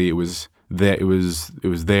obviously it was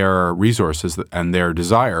their resources and their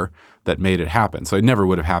desire that made it happen. So it never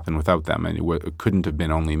would have happened without them, and it couldn't have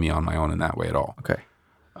been only me on my own in that way at all. Okay.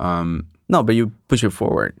 No, but you push it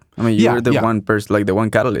forward. I mean, you were the one person, like the one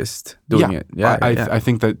catalyst doing it. Yeah, I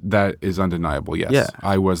think that is undeniable. Yes, yeah.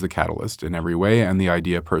 I was the catalyst in every way, and the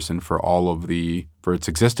idea person for for its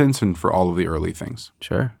existence and for all of the early things.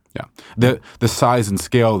 Sure. Yeah, the size and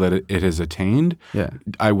scale that it has attained,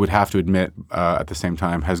 I would have to admit, at the same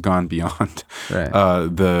time, has gone beyond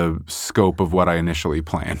the scope of what I initially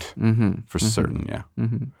planned. For certain. Yeah.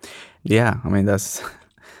 Yeah, I mean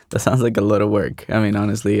that sounds like a lot of work. I mean,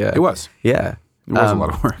 honestly, it was. Yeah. It was a lot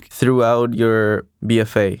of work. Throughout your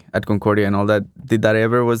BFA at Concordia and all that, did that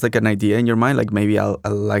ever was like an idea in your mind? Like maybe I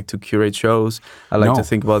like to curate shows. I like to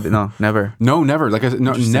think about it. No, never. No, never. Like I said,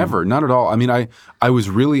 no, never, not at all. I mean, I was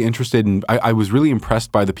really interested in. I was really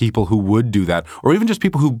impressed by the people who would do that, or even just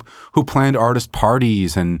people who planned artist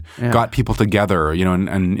parties and got people together.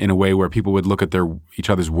 And in a way where people would look at each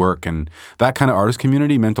other's work, and that kind of artist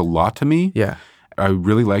community meant a lot to me. Yeah. I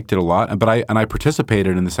really liked it a lot, but I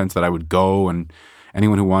participated in the sense that I would go, and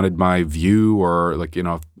anyone who wanted my view, or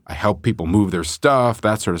I helped people move their stuff,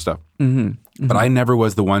 that sort of stuff. But I never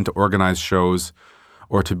was the one to organize shows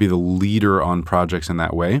or to be the leader on projects in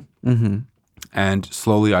that way. And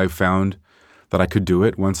slowly I found that I could do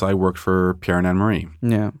it once I worked for Pierre and Anne-Marie.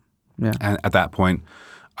 Yeah. And at that point,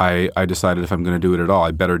 I decided if I'm going to do it at all, I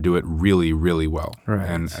better do it really, really well,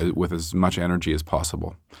 and with as much energy as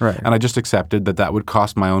possible. Right. And I just accepted that would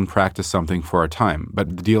cost my own practice something for a time.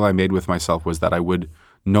 But the deal I made with myself was that I would,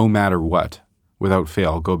 no matter what, without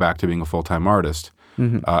fail, go back to being a full-time artist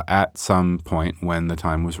at some point when the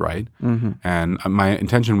time was right. And my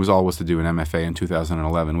intention was always to do an MFA in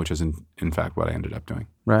 2011, which is in fact what I ended up doing.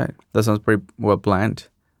 Right. That sounds pretty well planned.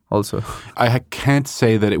 Also, I can't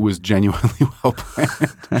say that it was genuinely well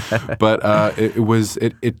planned, but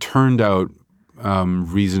it turned out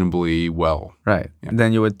reasonably well. Right. Yeah.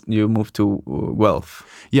 Then you moved to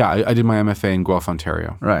Guelph. Yeah, I did my MFA in Guelph,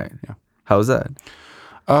 Ontario. Right. Yeah. How's that?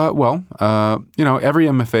 Every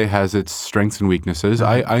MFA has its strengths and weaknesses.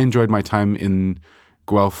 I enjoyed my time in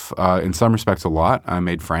Guelph in some respects a lot. I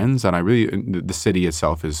made friends, and the city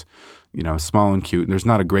itself is small and cute. There's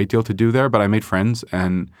not a great deal to do there, but I made friends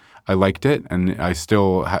and I liked it, and I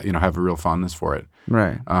still have a real fondness for it.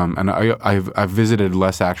 Right. And I've visited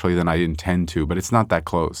less actually than I intend to, but it's not that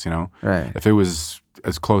close. Right. If it was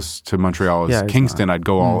as close to Montreal as Kingston, I'd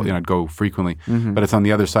go I'd go frequently. But it's on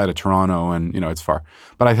the other side of Toronto, and it's far.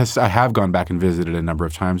 But I have gone back and visited a number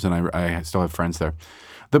of times, and I still have friends there.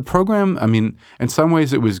 The program, I mean, in some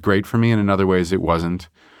ways it was great for me, and in other ways it wasn't.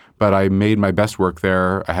 But I made my best work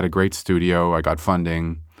there. I had a great studio. I got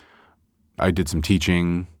funding. I did some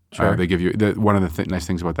teaching. Sure. They give you one of the nice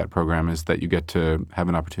things about that program is that you get to have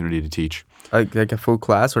an opportunity to teach. Like a full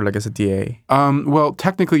class or like as a TA? Well,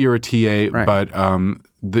 technically you're a TA, right. but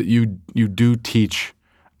you do teach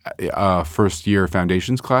first year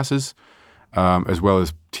foundations classes as well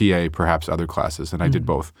as TA, perhaps other classes, and I did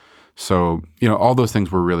both. So all those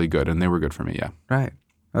things were really good, and they were good for me. Yeah. Right.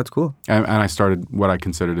 That's cool. And I started what I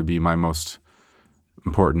consider to be my most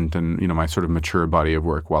important and my sort of mature body of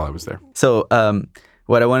work while I was there. So.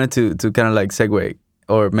 What I wanted to kind of like segue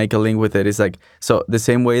or make a link with it is like, so the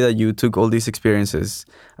same way that you took all these experiences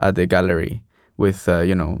at the gallery with,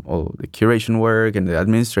 all the curation work and the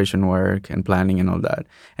administration work and planning and all that,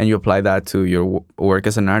 and you apply that to your work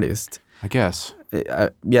as an artist. I guess. I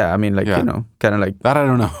mean, like, kind of like... That I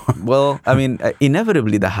don't know. Well, I mean,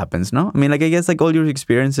 inevitably that happens, no? I mean, like, I guess, like, all your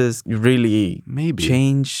experiences really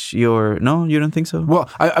change your... No, you don't think so? Well,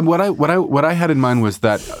 what I had in mind was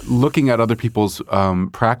that looking at other people's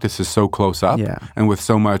practices so close up and with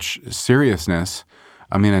so much seriousness,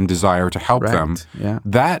 and desire to help them,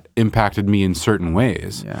 that impacted me in certain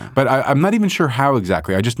ways. Yeah. But I'm not even sure how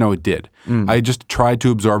exactly. I just know it did. I just tried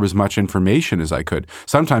to absorb as much information as I could.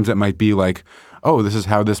 Sometimes it might be like, oh, this is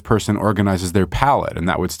how this person organizes their palette, and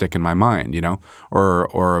that would stick in my mind,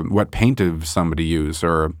 or what paint does somebody use,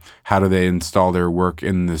 or how do they install their work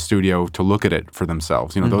in the studio to look at it for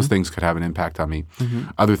themselves. Those things could have an impact on me.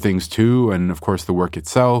 Other things too, and of course the work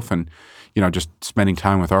itself, and just spending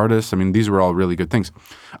time with artists. I mean, these were all really good things.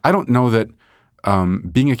 I don't know that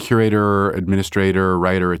being a curator, administrator,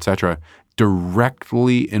 writer, etc.,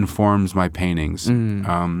 directly informs my paintings.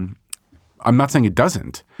 I'm not saying it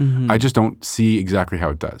doesn't. I just don't see exactly how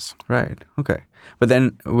it does. Right. Okay. But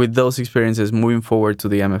then with those experiences moving forward to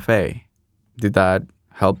the MFA, did that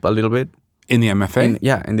help a little bit? In the MFA?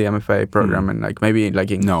 In the MFA program and like maybe like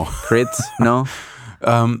in no. crits? No?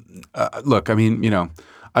 Look,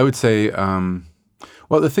 I would say,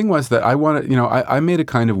 well, the thing was that I wanted, I made a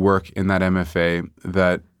kind of work in that MFA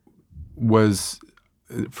that was,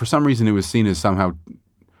 for some reason, it was seen as somehow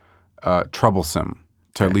troublesome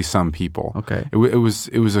to at least some people. Okay. It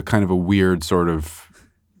was a kind of a weird sort of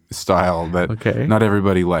style that not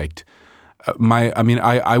everybody liked.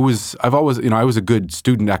 I was a good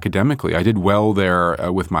student academically. I did well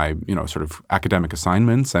there with my, sort of academic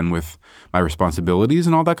assignments and with my responsibilities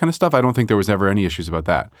and all that kind of stuff. I don't think there was ever any issues about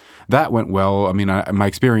that. That went well. My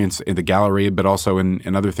experience in the gallery, but also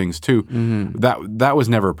in other things too, that was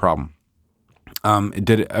never a problem. It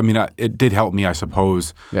did help me, I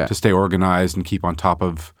suppose, to stay organized and keep on top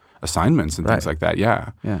of assignments and things like that.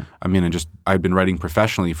 Yeah. I'd been writing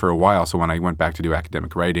professionally for a while. So when I went back to do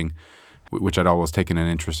academic writing, which I'd always taken an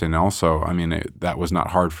interest in also, that was not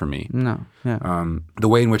hard for me. No. Yeah. The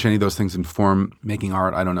way in which any of those things inform making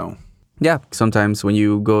art, I don't know. Yeah. Sometimes when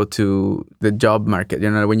you go to the job market,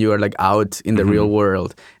 when you are like out in the real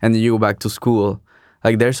world and then you go back to school,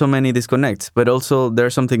 like there's so many disconnects, but also there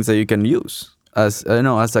are some things that you can use. As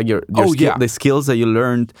like your the skills that you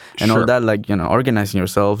learned and all that, like organizing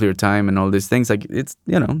yourself, your time, and all these things, like it's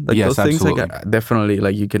yes, those things, like definitely,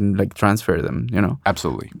 like you can like transfer them,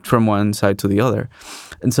 absolutely from one side to the other.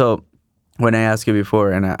 And so when I asked you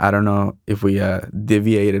before, and I don't know if we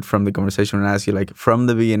deviated from the conversation, and I asked you like from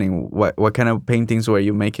the beginning, what kind of paintings were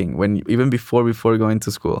you making even before going to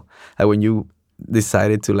school, like when you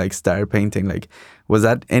decided to like start painting, like was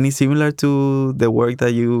that any similar to the work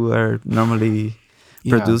that you are normally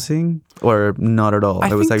producing, or not at all?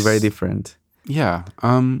 It was like very different. Yeah.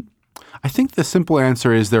 I think the simple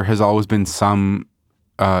answer is there has always been some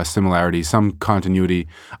similarity, some continuity.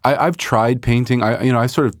 I've tried painting. I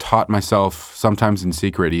sort of taught myself, sometimes in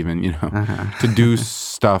secret even, to do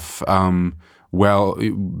stuff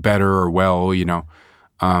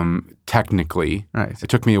technically. Right. It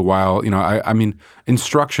took me a while.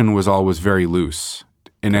 Instruction was always very loose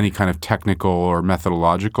in any kind of technical or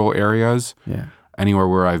methodological areas, anywhere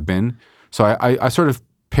where I've been. So I sort of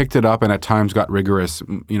picked it up and at times got rigorous,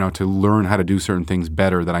 to learn how to do certain things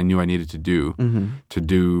better that I knew I needed to do to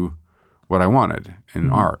do what I wanted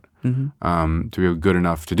in art, to be good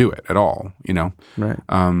enough to do it at all, Right.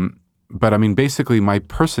 but I mean, basically, my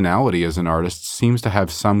personality as an artist seems to have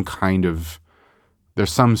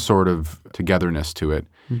there's some sort of togetherness to it,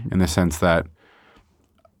 in the sense that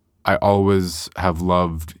I always have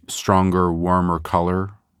loved stronger, warmer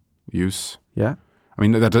color use. Yeah. I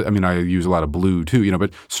mean, I use a lot of blue too,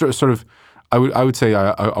 but sort of, I would say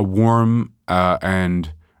a warm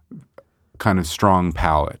and kind of strong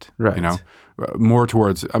palette, right. More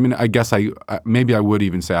towards, I mean, I guess maybe I would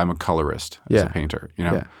even say I'm a colorist as a painter,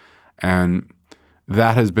 Yeah. And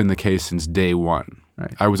that has been the case since day one.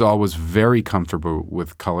 Right. I was always very comfortable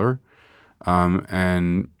with color,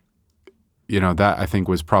 and that I think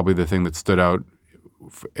was probably the thing that stood out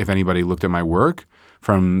if anybody looked at my work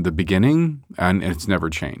from the beginning, and it's never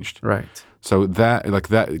changed. Right. So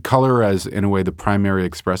that color as, in a way, the primary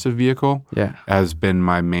expressive vehicle has been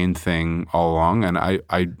my main thing all along, and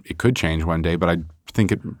it could change one day, but I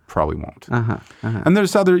think it probably won't. And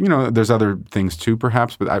there's other things too,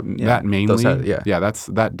 perhaps, but that mainly,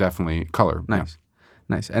 that definitely color. Nice.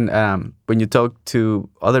 Nice. And when you talk to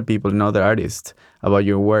other people and other artists about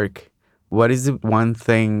your work, what is the one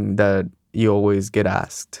thing that you always get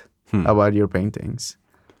asked about your paintings?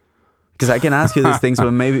 Because I can ask you these things,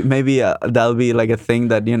 but maybe that'll be like a thing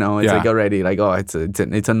that it's like already like, oh, it's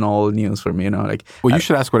an old news for me, like. Well, you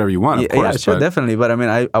should ask whatever you want, of course. Yeah, sure, definitely. But I mean,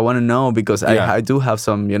 I want to know because I do have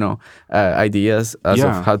some ideas of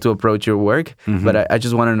how to approach your work, but I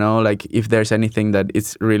just want to know like if there's anything that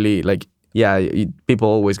it's really like. Yeah, people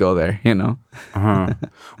always go there,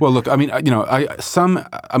 Well, look, I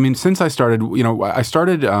mean, since I started, I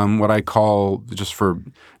started what I call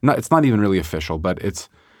it's not even really official, but it's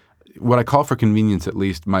what I call, for convenience at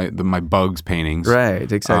least, my Bugs paintings. Right,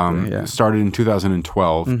 exactly. Started in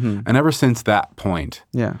 2012, and ever since that point,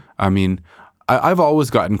 I mean, I've always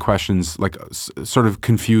gotten questions like sort of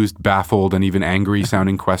confused, baffled, and even angry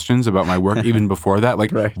sounding questions about my work even before that.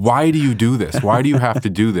 Like, why do you do this? Why do you have to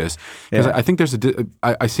do this? Because I think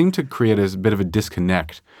I seem to create a bit of a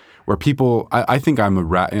disconnect where people, I think I'm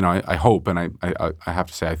I hope, and I have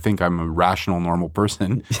to say, I think I'm a rational, normal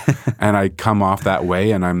person, and I come off that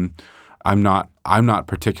way, and I'm not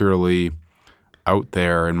particularly out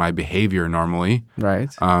there in my behavior normally. Right.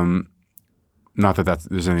 Not that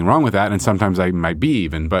there's anything wrong with that, and sometimes I might be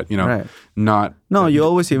even, but not. No, you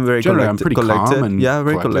always seem very generally. collected. I'm pretty calm and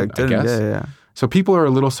very collected. I guess. Yeah. So people are a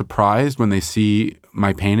little surprised when they see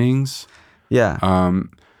my paintings. Yeah.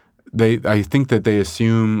 I think that they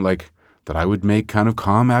assume like that I would make kind of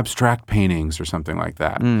calm, abstract paintings or something like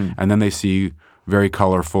that, and then they see very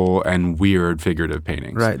colorful and weird figurative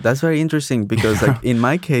paintings. Right. That's very interesting because like in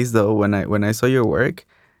my case though, when I saw your work,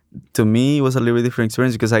 to me, it was a little bit different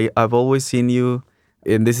experience because I've always seen you,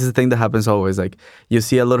 and this is a thing that happens always, like you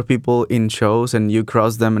see a lot of people in shows and you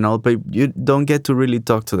cross them and all, but you don't get to really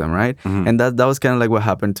talk to them, right? And that was kind of like what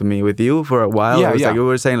happened to me with you for a while. It was like we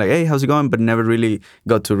were saying like, hey, how's it going? But never really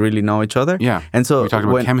got to really know each other. Yeah. And so we talked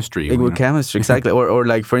about chemistry. Chemistry, exactly. or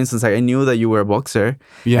like, for instance, like I knew that you were a boxer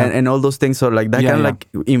and all those things. So like that kind of like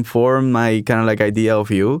informed my kind of like idea of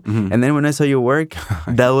you. And then when I saw your work,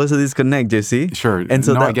 that was a disconnect, you see? Sure. And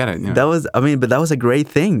so I get it. Yeah. That was, but that was a great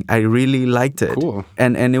thing. I really liked it. Cool.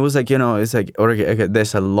 And it was like, it's like, okay,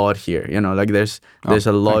 there's a lot here, like there's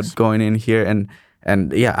a lot going in here.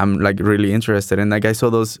 And yeah, I'm like really interested. And like I saw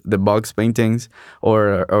the Bugs paintings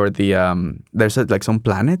or the, there's like some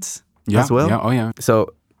planets as well. Yeah, oh yeah.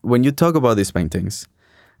 So when you talk about these paintings,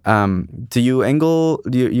 do you angle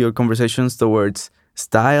your conversations towards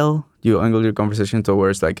style? Do you angle your conversation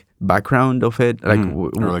towards like background of it? Like, or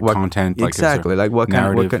like what content? Exactly. Like what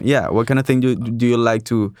kind of thing do you like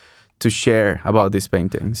to share about these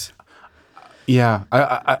paintings? Yeah,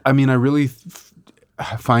 I mean, I really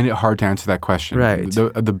find it hard to answer that question. Right.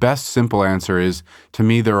 The best simple answer is, to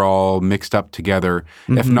me, they're all mixed up together,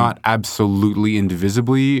 if not absolutely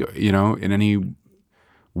indivisibly, in any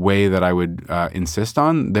way that I would insist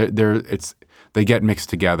on. They get mixed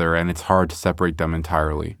together, and it's hard to separate them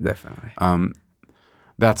entirely. Definitely.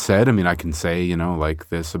 That said, I mean, I can say, like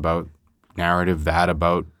this about narrative, that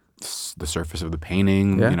about the surface of the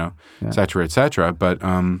painting, et cetera, et cetera. But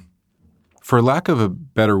for lack of a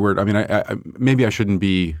better word, I mean, I maybe I shouldn't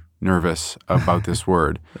be nervous about this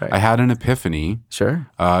word. Right. I had an epiphany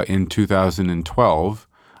in 2012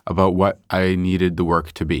 about what I needed the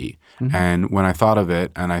work to be. And when I thought of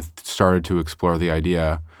it and I started to explore the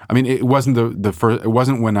idea, I mean, it wasn't the first. It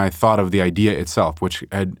wasn't when I thought of the idea itself, which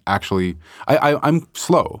had actually. I'm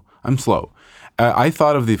slow. I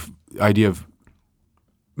thought of the idea of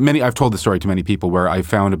I've told the story to many people where I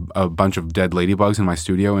found a bunch of dead ladybugs in my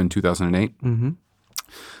studio in 2008.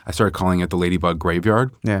 I started calling it the Ladybug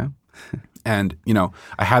Graveyard. Yeah. And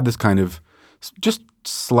I had this kind of just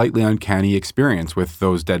slightly uncanny experience with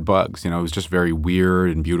those dead bugs. It was just very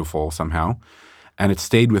weird and beautiful somehow. And it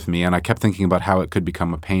stayed with me, and I kept thinking about how it could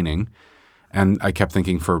become a painting. And I kept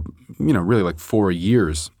thinking for, really like 4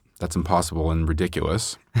 years, that's impossible and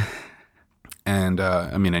ridiculous. And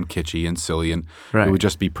and kitschy and silly, and it would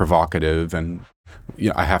just be provocative, and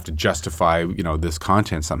I have to justify this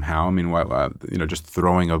content somehow. I mean, just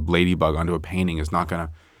throwing a ladybug onto a painting is not going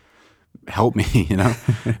to help me.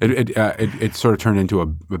 It sort of turned into a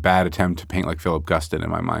bad attempt to paint like Philip Guston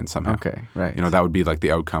in my mind somehow. Okay, right. That would be like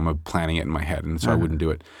the outcome of planning it in my head, and so I wouldn't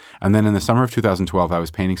do it. And then in the summer of 2012, I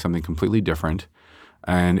was painting something completely different,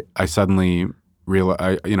 and I suddenly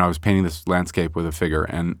realized, I was painting this landscape with a figure,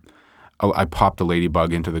 and I popped a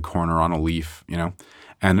ladybug into the corner on a leaf,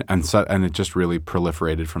 and it just really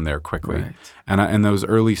proliferated from there quickly. Right. And in those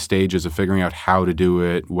early stages of figuring out how to do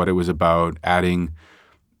it, what it was about, adding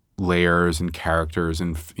layers and characters,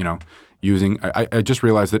 and using, I just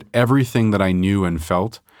realized that everything that I knew and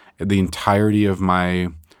felt, the entirety of my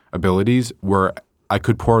abilities I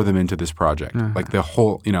could pour them into this project. Like the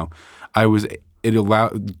whole,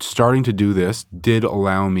 starting to do this did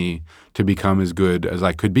allow me to become as good as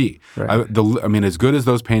I could be. Right. As good as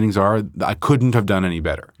those paintings are, I couldn't have done any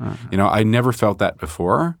better. I never felt that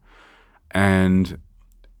before, and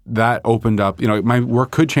that opened up. My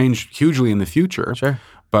work could change hugely in the future. Sure.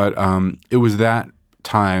 But it was that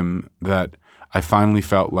time that I finally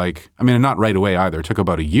felt like, not right away either. It took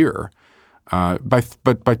about a year. But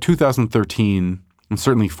by 2013 and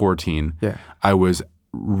certainly 14, I was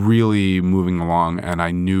really moving along, and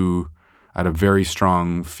I knew I had a very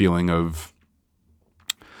strong feeling of,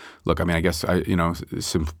 I guess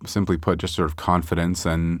simply put, just sort of confidence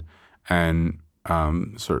and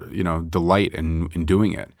sort of delight in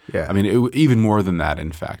doing it. Yeah. Even more than that,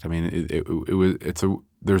 in fact.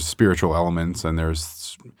 There's spiritual elements, and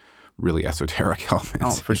there's really esoteric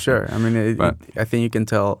elements. Oh, for sure. I think you can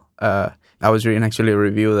tell. I was reading actually a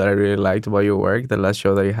review that I really liked about your work, the last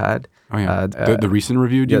show that you had. Oh, yeah. The recent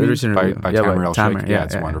review, do you mean? The recent review. By Tamer El-Sheikh? Yeah,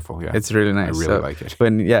 it's wonderful. Yeah. It's really nice. I really like it.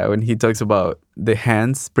 When he talks about the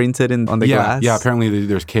hands printed on the glass. Yeah, apparently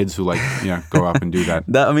there's kids who go up and do that.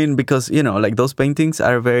 Because, those paintings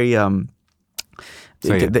are very...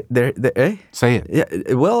 Say it. Say it.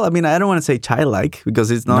 Yeah. Well, I don't want to say childlike, because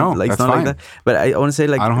it's not like that. But I want to say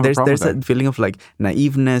there's that feeling of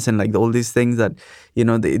naiveness and all these things that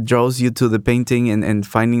it draws you to the painting and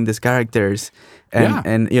finding these characters.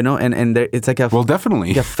 And there, it's like a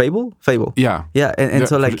definitely fable. Yeah. And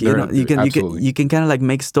so you can kind of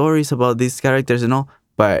make stories about these characters and all,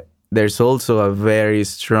 but there's also a very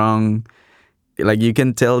strong. You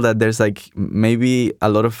can tell that there's maybe a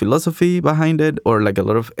lot of philosophy behind it, or a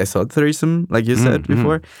lot of esotericism, like you said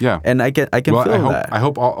before. Yeah, and I can feel that. I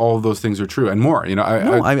hope all of those things are true and more.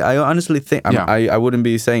 I honestly think I wouldn't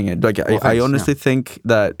be saying it. I honestly think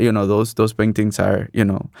that those paintings are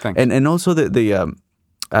Thanks. and also the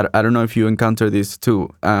I don't know if you encounter this too.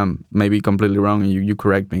 Maybe completely wrong, and you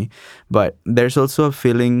correct me. But there's also a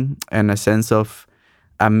feeling and a sense of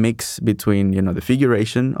a mix between the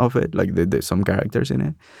figuration of it, there's some characters in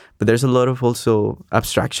it, but there's a lot of also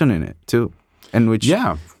abstraction in it too, and which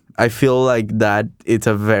I feel like that it's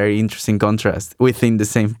a very interesting contrast within the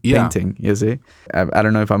same painting. You see, I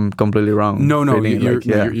don't know if I'm completely wrong. No,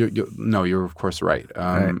 you're of course right.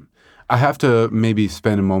 Right. I have to maybe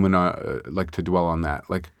spend a moment to dwell on that,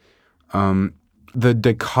 the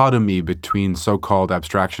dichotomy between so-called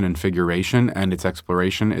abstraction and figuration and its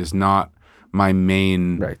exploration is not my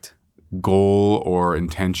main goal or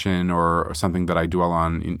intention or something that I dwell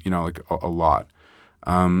on, a lot.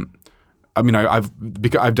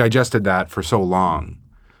 I've digested that for so long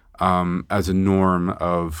as a norm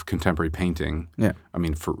of contemporary painting. Yeah.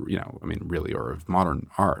 Really, or of modern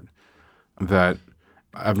art, that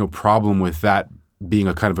I have no problem with that being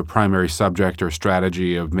a kind of a primary subject or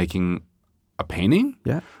strategy of making a painting.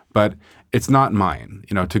 Yeah. But it's not mine,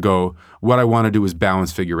 to go, what I want to do is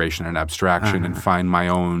balance figuration and abstraction and find my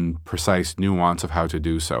own precise nuance of how to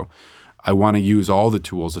do so. I want to use all the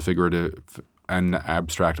tools of figurative and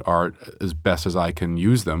abstract art as best as I can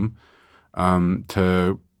use them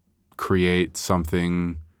to create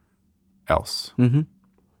something else. Mm-hmm.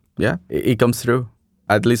 Yeah, it comes through.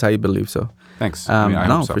 At least I believe so. Thanks. I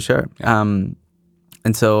hope so. For sure. Yeah.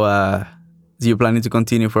 And so you're planning to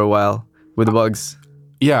continue for a while with the bugs?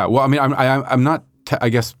 Yeah, well, I'm not, I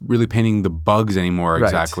guess, really painting the bugs anymore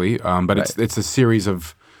exactly, but it's a series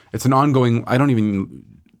of, it's an ongoing, I don't even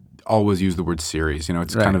always use the word series,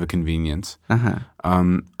 it's kind of a convenience.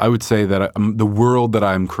 I would say that the world that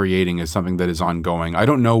I'm creating is something that is ongoing. I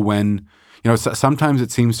don't know when, sometimes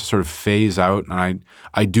it seems to sort of phase out, and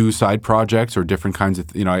I do side projects or different kinds of,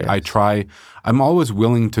 I try. I'm always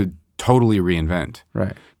willing to totally reinvent.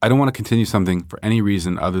 Right. I don't want to continue something for any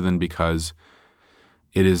reason other than because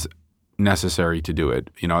it is necessary to do it.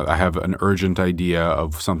 I have an urgent idea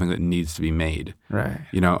of something that needs to be made. Right.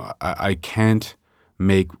 I can't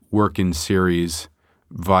make work in series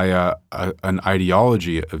via an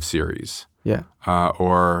ideology of series. Yeah.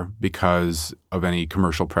 Or because of any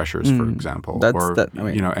commercial pressures, for example,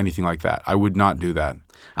 anything like that. I would not do that.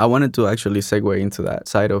 I wanted to actually segue into that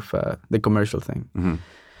side of the commercial thing. Mm-hmm.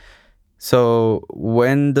 So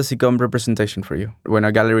when does it become representation for you? When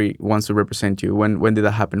a gallery wants to represent you, when did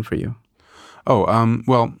that happen for you? Oh,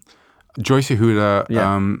 well, Joyce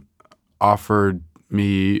Yehuda offered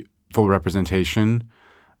me full representation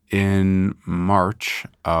in March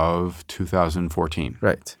of 2014.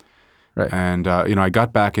 Right. And, I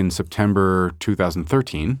got back in September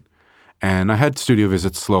 2013, and I had studio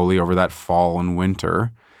visits slowly over that fall and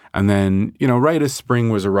winter. And then, right as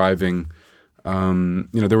spring was arriving,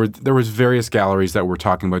 there was various galleries that were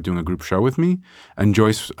talking about doing a group show with me. And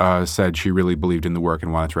Joyce said she really believed in the work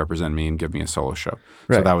and wanted to represent me and give me a solo show.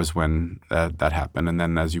 Right. So that was when that happened. And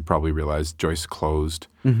then, as you probably realized, Joyce closed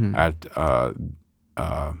at the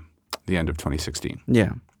end of 2016.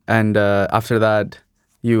 Yeah. And after that,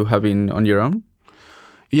 you have been on your own?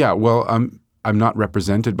 Yeah, well, I'm not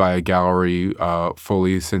represented by a gallery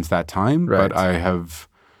fully since that time, right. But I have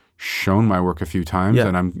shown my work a few times,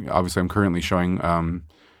 and I'm currently showing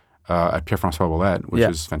at Pierre-François Ouellette, which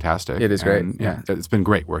is fantastic. It is great. And, it's been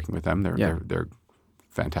great working with them. They're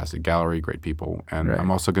fantastic gallery, great people, and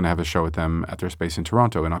I'm also going to have a show with them at their space in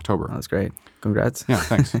Toronto in October. Oh, that's great. Congrats. Yeah,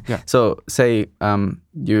 thanks. Yeah. So, say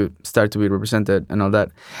you start to be represented and all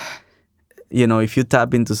that. If you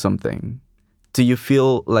tap into something, do you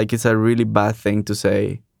feel like it's a really bad thing to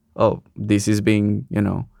say, oh, this is being,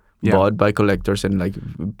 bought by collectors and like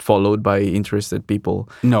followed by interested people?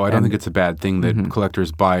 No, I don't think it's a bad thing that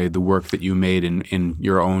collectors buy the work that you made in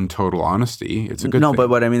your own total honesty. It's a good thing. No, but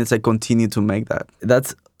what I mean is continue to make that.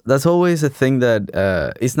 That's always a thing that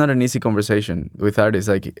it's not an easy conversation with artists.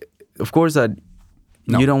 Like, of course that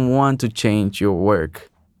you don't want to change your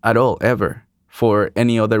work at all, ever, for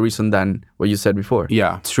any other reason than what you said before.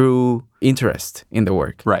 Yeah. True interest in the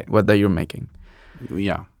work. Right. What that you're making.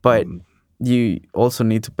 Yeah. But you also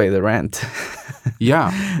need to pay the rent.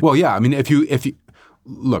 Yeah. Well, yeah. I mean, if you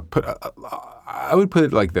look, I would put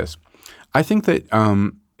it like this. I think that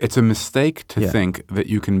it's a mistake to think that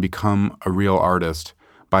you can become a real artist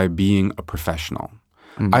by being a professional.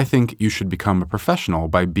 Mm-hmm. I think you should become a professional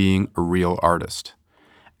by being a real artist.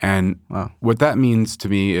 And what that means to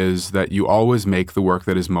me is that you always make the work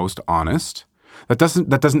that is most honest. That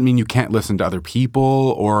doesn't mean you can't listen to other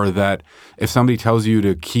people, or that if somebody tells you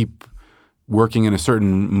to keep working in a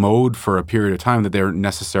certain mode for a period of time that they're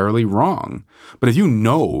necessarily wrong. But if you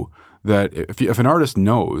know that if an artist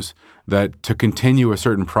knows that to continue a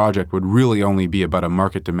certain project would really only be about a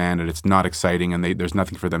market demand and it's not exciting and there's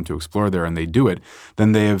nothing for them to explore there and they do it,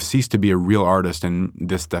 then they have ceased to be a real artist in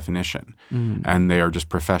this definition. And they are just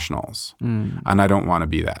professionals. And I don't want to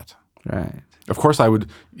be that. Right. Of course I would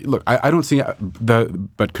look, I don't see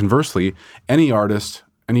but conversely, any artist,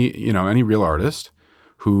 any real artist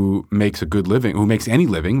who makes a good living, who makes any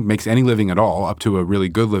living at all, up to a really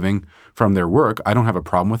good living from their work, I don't have a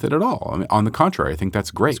problem with it at all. I mean, on the contrary, I think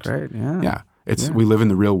that's great. That's great, yeah. Yeah. We live in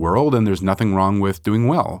the real world, and there's nothing wrong with doing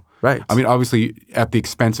well. Right. I mean, obviously, at the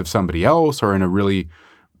expense of somebody else, or in a really,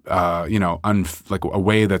 like a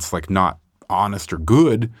way that's like not honest or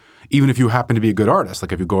good. Even if you happen to be a good artist,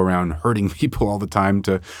 like if you go around hurting people all the time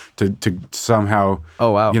to somehow,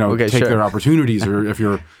 take their opportunities, or if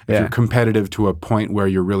you're competitive to a point where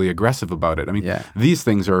you're really aggressive about it. I mean, these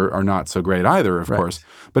things are not so great either, of course.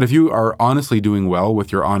 But if you are honestly doing well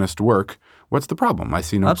with your honest work, what's the problem? I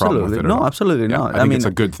see no problem with it at all. No, absolutely not. I mean, it's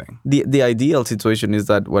a good thing. The ideal situation is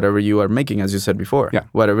that whatever you are making, as you said before,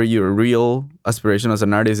 whatever your real aspiration as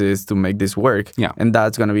an artist is to make this work, and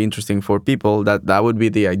that's going to be interesting for people, that would be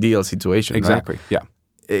the ideal situation. Exactly,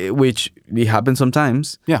 right? Which it happens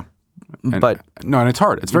sometimes. Yeah. And it's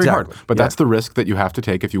hard. It's very hard. But that's the risk that you have to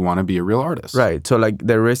take if you want to be a real artist. Right. So like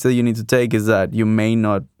the risk that you need to take is that you may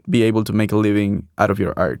not be able to make a living out of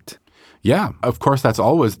your art. Yeah, of course, that's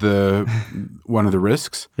always one of the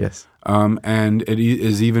risks. Yes. And it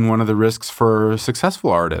is even one of the risks for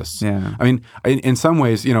successful artists. Yeah. I mean, in some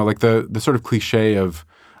ways, like the sort of cliche of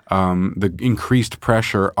the increased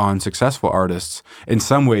pressure on successful artists in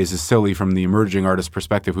some ways is silly from the emerging artist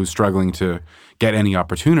perspective who's struggling to get any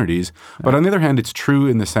opportunities. Right. But on the other hand, it's true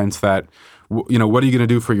in the sense that, what are you going to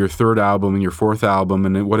do for your third album and your fourth album,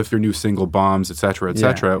 and what if your new single bombs, et cetera, et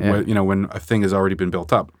cetera, when a thing has already been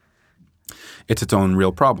built up. It's its own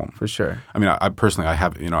real problem. For sure. I mean, I personally,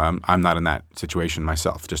 I'm not in that situation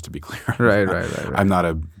myself, just to be clear. Right. I'm not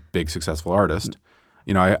a big successful artist.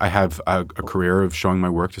 I have a career of showing my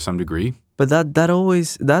work to some degree. But that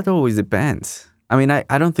always depends. I mean,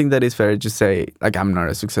 I don't think that it's fair to just say, like, I'm not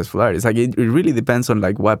a successful artist. Like, it really depends on,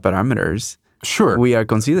 like, what parameters we are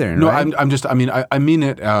considering, No, right? I mean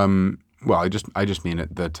it, I just mean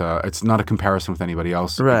it that it's not a comparison with anybody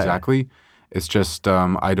else exactly. It's just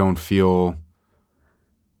I don't feel...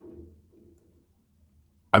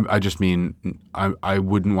 I just mean I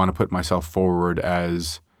wouldn't want to put myself forward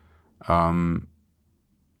as... like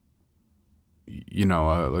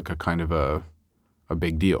a kind of a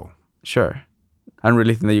big deal. Sure. I don't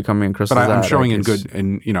really think that you're coming across but as that. I'm showing in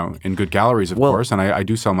good galleries, of course, and I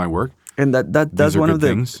do sell my work. And that's one of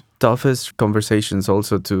the toughest conversations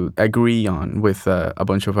also to agree on with a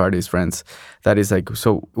bunch of artist friends. That is like,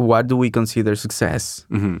 so what do we consider success?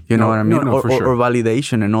 Mm-hmm. You know what I mean? For sure. Or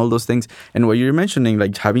validation and all those things. And what you're mentioning,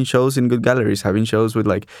 like having shows in good galleries, having shows with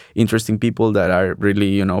like interesting people that are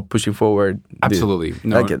really, pushing forward. Absolutely.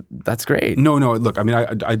 That's great. No. Look, I mean,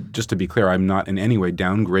 I just to be clear, I'm not in any way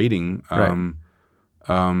downgrading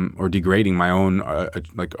or degrading my own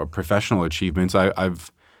professional achievements.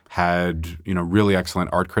 I've had really excellent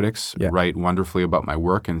art critics write wonderfully about my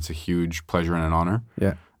work, and it's a huge pleasure and an honor.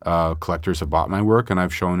 Yeah. Collectors have bought my work, and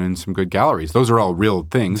I've shown in some good galleries. Those are all real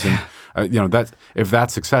things, and if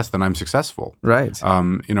that's success, then I'm successful. Right.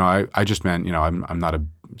 I just meant I'm not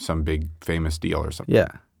some big famous deal or something. Yeah.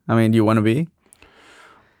 I mean, do you want to be?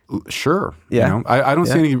 Sure. Yeah. I don't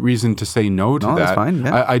see any reason to say no to that. That's fine.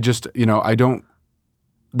 Yeah. I just I don't.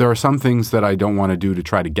 There are some things that I don't want to do to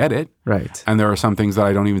try to get it. Right. And there are some things that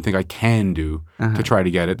I don't even think I can do to try to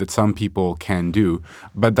get it that some people can do.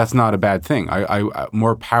 But that's not a bad thing. I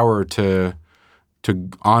more power to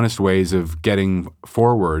honest ways of getting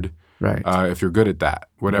forward. Right. If you're good at that.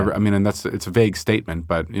 Whatever. Yeah. I mean, and it's a vague statement,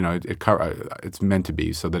 but it's meant to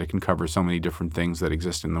be so that it can cover so many different things that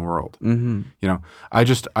exist in the world. Mm-hmm. I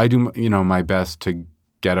do my best to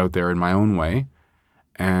get out there in my own way.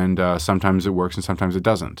 And sometimes it works and sometimes it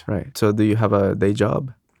doesn't. Right. So do you have a day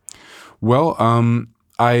job? Well,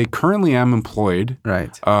 I currently am employed.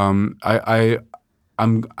 Right. I'm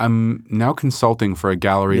now consulting for a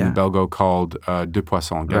gallery in Belgo called De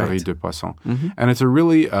Poisson, Galerie De Poisson. Mm-hmm. And it's a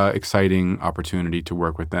really exciting opportunity to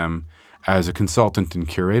work with them as a consultant and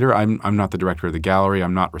curator. I'm not the director of the gallery.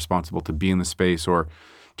 I'm not responsible to be in the space or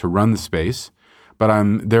to run the space. But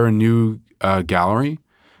they're a new gallery.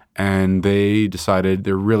 And they decided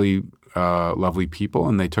they're really lovely people,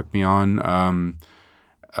 and they took me on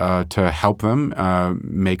to help them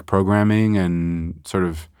make programming and sort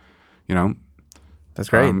of, That's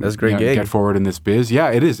great. That's a great gig. Get forward in this biz.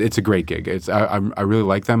 Yeah, it is. It's a great gig. I really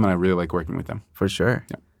like them, and I really like working with them. For sure.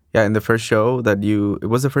 Yeah. Yeah, and the first show it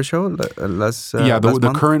was the first show last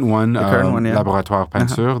the current one, yeah. Laboratoire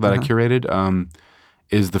Peinture that I curated.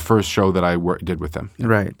 Is the first show that I did with them.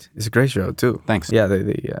 Right. It's a great show, too. Thanks. Yeah,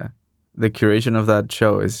 the curation of that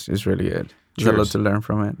show is really good. There's a lot to learn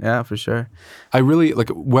from it. Yeah, for sure. I really,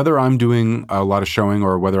 whether I'm doing a lot of showing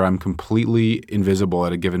or whether I'm completely invisible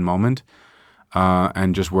at a given moment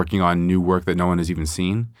and just working on new work that no one has even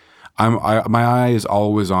seen, my eye is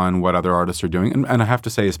always on what other artists are doing. And I have to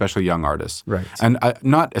say, especially young artists. Right. And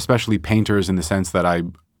not especially painters in the sense that I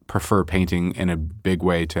prefer painting in a big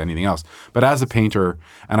way to anything else. But as a painter,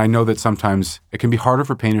 and I know that sometimes it can be harder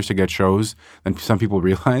for painters to get shows than some people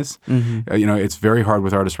realize. Mm-hmm. It's very hard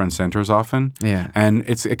with artist-run centers often. Yeah. And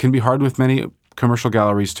it can be hard with many commercial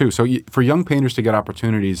galleries too. So for young painters to get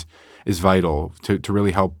opportunities is vital to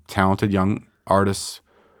really help talented young artists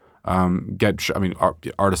artists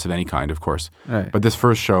of any kind, of course. Right. But this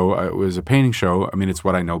first show, it was a painting show. I mean, it's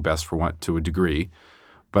what I know best to a degree.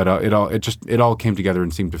 But it all came together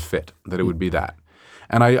and seemed to fit that it would be that.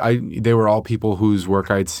 And they were all people whose work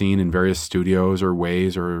I'd seen in various studios or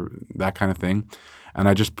ways or that kind of thing. And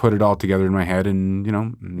I just put it all together in my head, and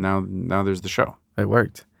now there's the show. It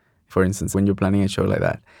worked. For instance, when you're planning a show like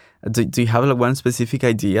that, do you have one specific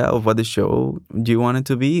idea of what the show you want it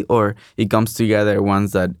to be, or it comes together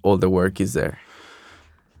once that all the work is there?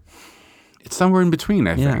 It's somewhere in between,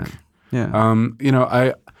 I think.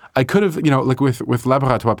 Yeah. I could have, with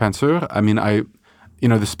Laboratoire Peinture, I mean,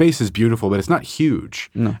 the space is beautiful, but it's not huge.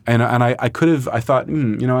 No. And I thought,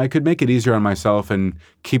 I could make it easier on myself and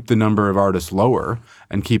keep the number of artists lower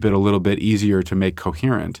and keep it a little bit easier to make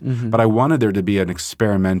coherent. But I wanted there to be an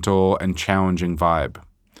experimental and challenging vibe.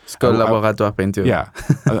 It's called Laboratoire Peinture. Yeah.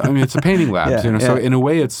 I mean, it's a painting lab. So in a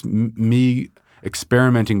way, it's me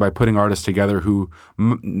experimenting by putting artists together who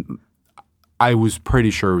I was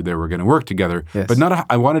pretty sure they were going to work together, but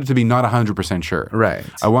I wanted it to be not 100% sure. Right.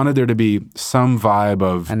 I wanted there to be some vibe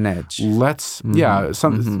of an edge.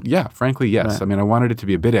 Frankly, yes. Right. I mean, I wanted it to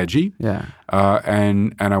be a bit edgy. Yeah.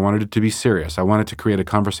 And I wanted it to be serious. I wanted to create a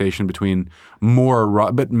conversation between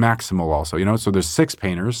but maximal also. So there's 6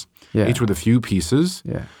 painters, each with a few pieces.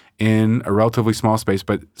 Yeah. In a relatively small space,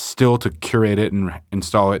 but still to curate it and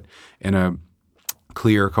install it in a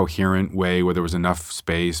clear, coherent way where there was enough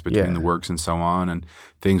space between the works and so on, and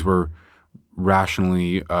things were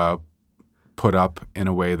rationally put up in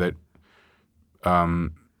a way that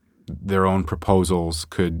their own proposals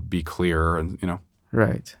could be clear, and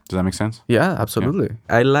Right. Does that make sense? Yeah, absolutely.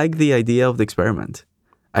 Yeah. I like the idea of the experiment.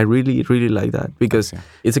 I really, really like that because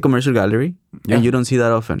it's a commercial gallery, and you don't see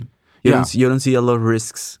that often. You don't see a lot of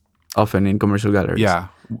risks often in commercial galleries. Yeah.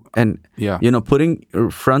 And, putting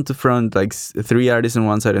front to front, like 3 artists on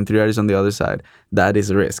one side and 3 artists on the other side, that is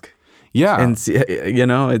a risk. Yeah. And, it's...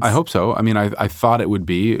 I hope so. I mean, I thought it would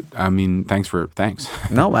be. I mean, thanks.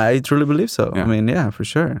 No, I truly believe so. Yeah. I mean, yeah, for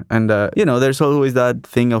sure. And, there's always that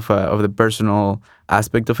thing of the personal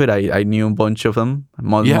aspect of it. I knew a bunch of them,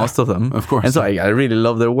 most of them. Of course. And so I really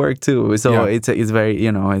love their work too. So it's very,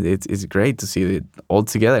 it's great to see it all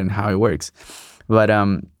together and how it works. But,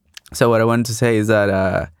 so what I wanted to say is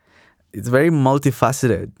that it's very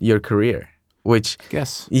multifaceted, your career, which...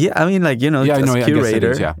 Yes. Yeah, I mean, as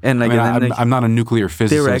curator. And I'm not a nuclear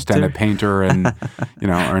physicist and a painter and,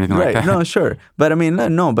 or anything like that. No, sure. But I mean,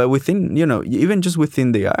 no, but within, even just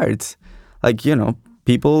within the arts,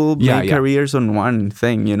 people make careers on one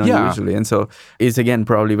thing, usually. And so it's, again,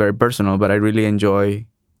 probably very personal, but I really enjoy,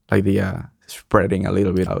 the spreading a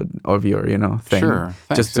little bit out of your, thing. Sure.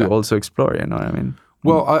 Thanks, just to also explore, you know what I mean?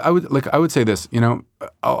 Well, I would say this,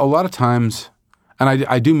 a lot of times, and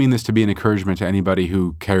I do mean this to be an encouragement to anybody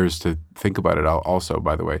who cares to think about it also,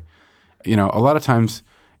 by the way. A lot of times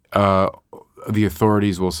the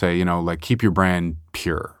authorities will say, keep your brand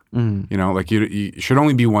pure. You should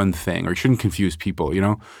only be one thing, or you shouldn't confuse people,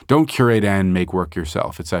 Don't curate and make work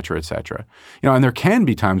yourself, et cetera, et cetera. And there can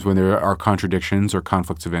be times when there are contradictions or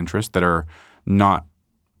conflicts of interest that are not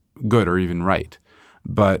good or even right.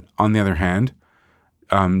 But on the other hand,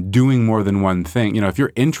 doing more than one thing, if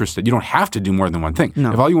you're interested, you don't have to do more than one thing.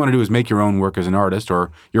 No. If all you want to do is make your own work as an artist,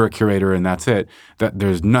 or you're a curator and that's it,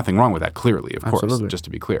 there's nothing wrong with that, clearly, of course, just to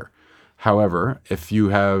be clear. However, if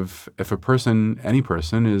any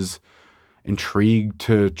person is intrigued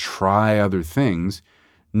to try other things,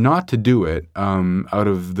 not to do it out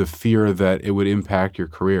of the fear that it would impact your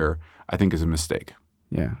career, I think is a mistake.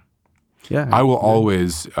 Yeah. Yeah. I will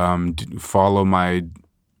always follow my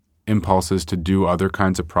impulses to do other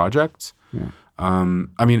kinds of projects. Yeah.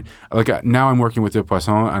 I mean, now I'm working with De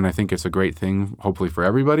Poisson, and I think it's a great thing, hopefully for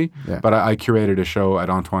everybody. Yeah. But I curated a show at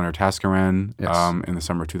Antoine Tascaran in the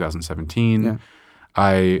summer of 2017. Yeah.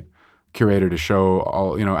 I curated a show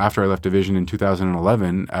after I left Division in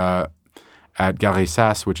 2011 at Galerie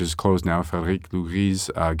Sasse, which is closed now, Frédéric Lougry's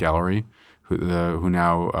gallery, who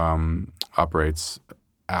now operates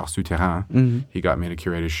Art Souterrain. Mm-hmm. He got me to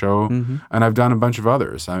curate a show, and I've done a bunch of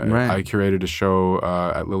others. I curated a show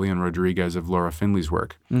at Lillian Rodriguez of Laura Findley's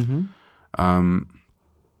work. Mm-hmm.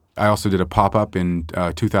 I also did a pop-up in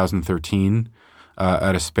 2013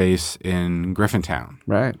 at a space in Griffintown.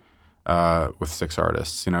 Right. With 6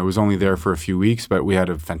 artists. I was only there for a few weeks, but we had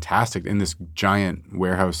a fantastic, in this giant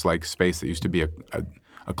warehouse-like space that used to be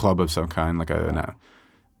a club of some kind, like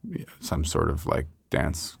some sort of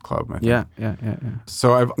dance club, I think. Yeah.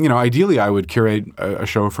 So ideally I would curate a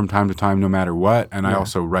show from time to time no matter what, and I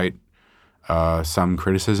also write some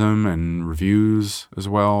criticism and reviews as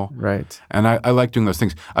well. Right. And I like doing those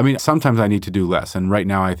things. I mean, sometimes I need to do less, and right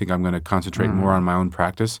now I think I'm going to concentrate more on my own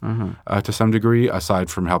practice to some degree, aside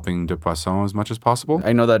from helping De Poisson as much as possible.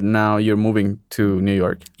 I know that now you're moving to New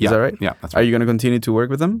York. Is that right? Yeah, that's right. Are you going to continue to work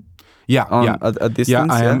with them? Yeah, at distance? Yeah,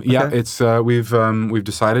 I am. Okay. Yeah, it's we've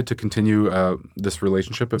decided to continue this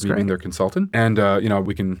relationship of being their consultant, and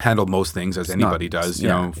we can handle most things as anybody does.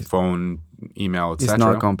 Phone, email, etc. It's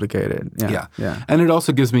not complicated. Yeah. And it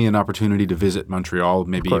also gives me an opportunity to visit Montreal,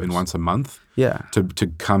 maybe even once a month. Yeah. To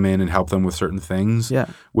come in and help them with certain things. Yeah.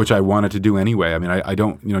 Which I wanted to do anyway. I mean, I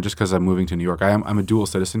don't just because I'm moving to New York. I'm a dual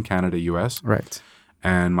citizen, Canada, U.S. Right.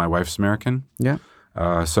 And my wife's American. Yeah.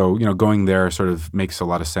 So, going there sort of makes a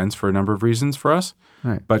lot of sense for a number of reasons for us.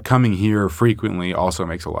 Right. But coming here frequently also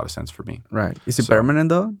makes a lot of sense for me. Right. Is it permanent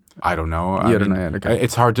though? I don't know. You don't know yet. Okay.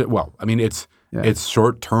 It's hard to. Well, I mean, it's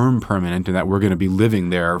short-term permanent in that we're going to be living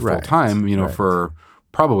there full time. For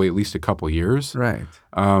probably at least a couple years. Right.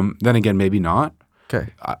 Then again, maybe not.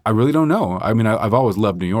 Okay. I really don't know. I mean, I've always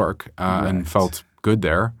loved New York and felt good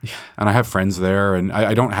there, and I have friends there, and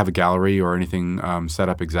I don't have a gallery or anything set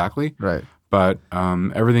up exactly. Right. But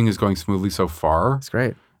everything is going smoothly so far. That's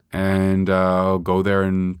great. And I'll go there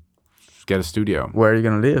and get a studio. Where are you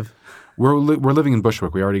going to live? We're living in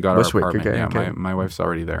Bushwick. We already got our apartment. Okay, yeah, okay. My wife's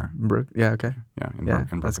already there. Yeah, okay. Yeah, in That's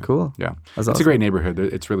Brooklyn. cool. Yeah. That's It's a great neighborhood.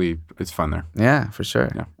 It's fun there. Yeah, for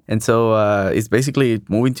sure. Yeah. And so it's basically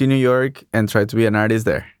moving to New York and try to be an artist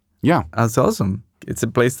there. Yeah. That's awesome. It's a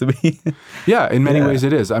place to be. Yeah, in many ways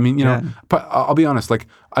it is. I mean, but I'll be honest, like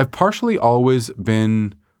I've partially always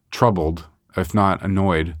been troubled, if not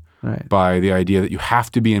annoyed, by the idea that you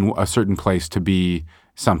have to be in a certain place to be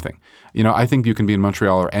something. I think you can be in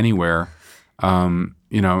Montreal or anywhere, and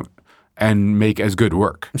make as good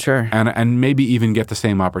work. Sure. And maybe even get the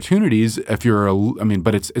same opportunities if you're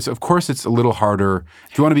but it's of course it's a little harder.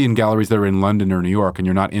 If you want to be in galleries that are in London or New York and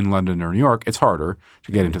you're not in London or New York, it's harder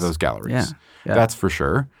to get into those galleries. Yeah. That's for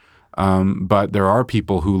sure. But there are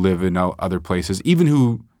people who live in other places, even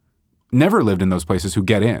who never lived in those places, who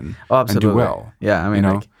get in and do well. Yeah, I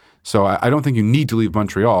mean, So I don't think you need to leave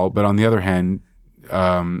Montreal, but on the other hand,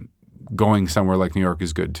 going somewhere like New York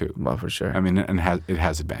is good too. Well, for sure. I mean, and it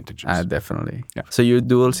has advantages. Definitely. Yeah. So your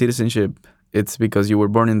dual citizenship, it's because you were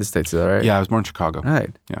born in the States, is that right? Yeah, I was born in Chicago.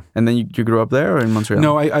 Right. Yeah. And then you grew up there or in Montreal?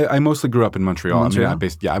 No, I mostly grew up in Montreal. Montreal? I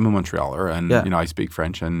mean, I'm a Montrealer, and I speak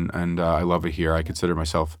French, and I love it here. I consider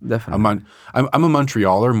myself definitely. I'm a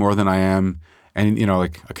Montrealer more than I am. And,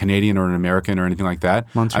 like a Canadian or an American or anything like that.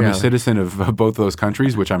 Montreal. I'm a citizen of both those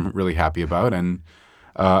countries, which I'm really happy about. And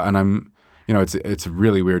I'm, it's a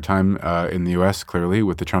really weird time in the U.S., clearly,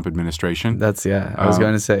 with the Trump administration. I was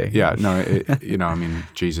going to say. Yeah, no, I mean,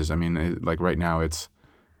 Jesus. I mean, like right now it's.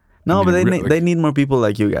 No, but they need more people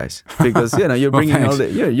like you guys because you're bringing all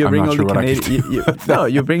the you're bringing all the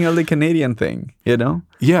Canadian. You bring all the Canadian thing,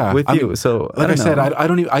 Yeah, with you. So like I said, I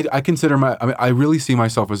don't even. I consider I really see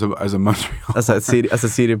myself as a Montreal as a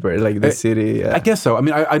city bird, like the city. Yeah. I guess so. I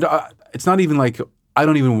mean, I it's not even like I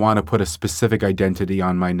don't even want to put a specific identity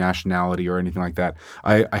on my nationality or anything like that.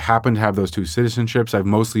 I happen to have those two citizenships. I've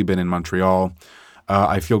mostly been in Montreal.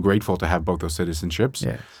 I feel grateful to have both those citizenships.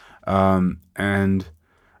 Yes. And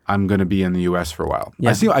I'm going to be in the U.S. for a while.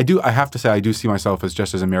 Yeah. I have to say, I do see myself as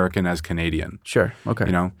just as American as Canadian. Sure.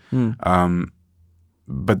 Okay.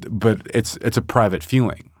 But it's a private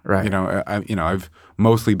feeling. Right. I've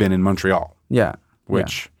mostly been in Montreal. Yeah.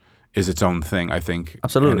 Which is its own thing, I think.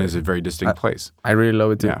 Absolutely. And is a very distinct place. I really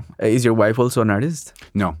love it too. Yeah. Is your wife also an artist?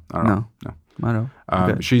 No. I don't know. No. I know.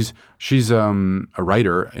 Okay. She's a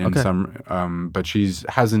writer in some, but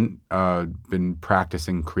hasn't been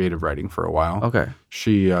practicing creative writing for a while. Okay.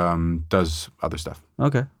 She does other stuff.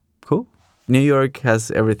 Okay. Cool. New York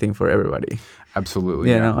has everything for everybody.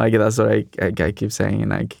 Absolutely. Yeah. Like that's what I keep saying.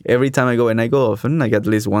 Like every time I go, and I go often, like at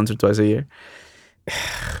least once or twice a year,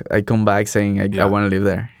 I come back saying I want to live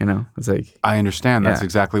there. It's like I understand. That's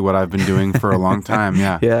exactly what I've been doing for a long time.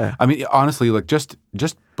 Yeah. Yeah. I mean, honestly, like just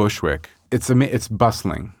Bushwick. It's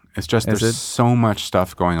bustling. It's just there's so much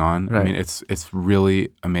stuff going on. Right. I mean, it's really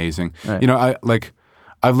amazing. Right.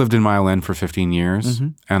 I've lived in Mile End for 15 years,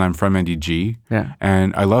 and I'm from NDG. Yeah.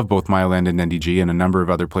 And I love both Mile End and NDG and a number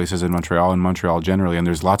of other places in Montreal and Montreal generally. And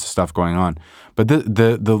there's lots of stuff going on, but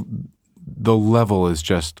the level is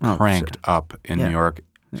just cranked up in New York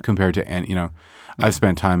compared to I've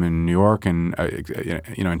spent time in New York and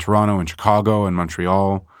in Toronto and Chicago and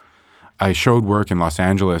Montreal. I showed work in Los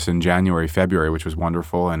Angeles in January, February, which was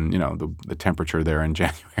wonderful, and the temperature there in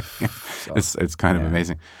January, it's kind of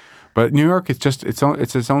amazing. But New York, it's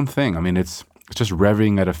its own thing. I mean, it's just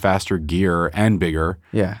revving at a faster gear and bigger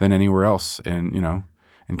than anywhere else in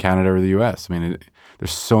Canada or the U.S. I mean,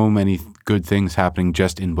 there's so many good things happening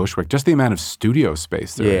just in Bushwick. Just the amount of studio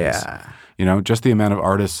space there is. Just the amount of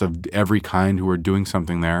artists of every kind who are doing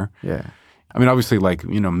something there. Yeah. I mean, obviously,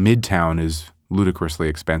 Midtown is ludicrously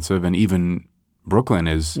expensive, and even Brooklyn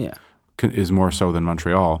is more so than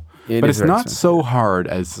Montreal. But it's not so hard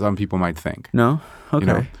as some people might think. No?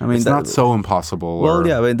 Okay. I mean, it's not so impossible. Well,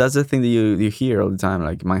 I mean, that's the thing that you hear all the time,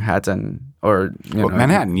 like Manhattan or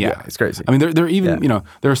Manhattan, it's crazy. I mean, there are even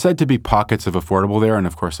there are said to be pockets of affordable there, and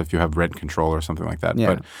of course, if you have rent control or something like that.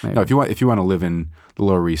 Yeah, but if you want to live in the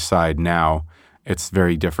Lower East Side now, it's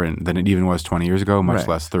very different than it even was 20 years ago, much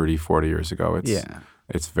less 30, 40 years ago.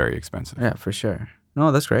 It's very expensive. Yeah, for sure.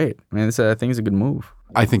 No, that's great. I mean, I think it's a good move.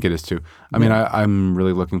 I think it is too. I mean, I'm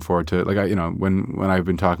really looking forward to it. Like, when I've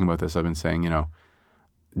been talking about this, I've been saying,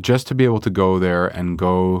 just to be able to go there and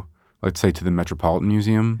go, let's say, to the Metropolitan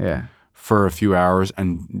Museum for a few hours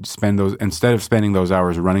and spend those, instead of spending those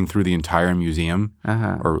hours running through the entire museum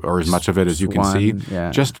or as much of it as you can see,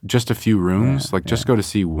 just a few rooms, just go to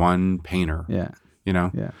see one painter,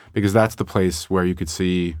 because that's the place where you could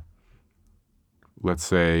see, let's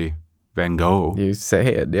say, Van Gogh. You say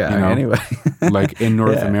it, anyway. Like in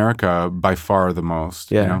North America, by far the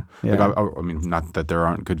most, Like, I mean, not that there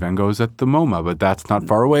aren't good Van Goghs at the MoMA, but that's not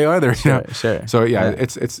far away either. Sure. So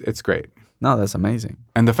it's great. No, that's amazing.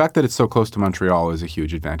 And the fact that it's so close to Montreal is a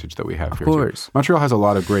huge advantage that we have here. Of course. Too. Montreal has a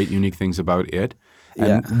lot of great, unique things about it.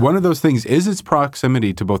 And one of those things is its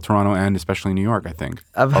proximity to both Toronto and especially New York, I think.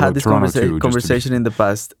 I've had this conversation in the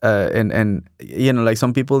past, and like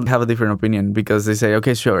some people have a different opinion because they say,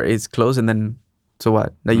 okay, sure, it's close, and then so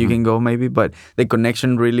what? That you can go maybe, but the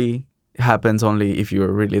connection really happens only if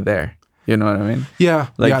you're really there. You know what I mean?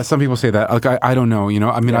 Yeah, some people say that. Like, I don't know.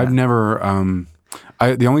 I mean, I've never.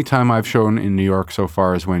 The only time I've shown in New York so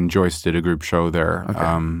far is when Joyce did a group show there,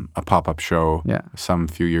 a pop-up show some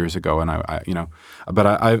few years ago, and but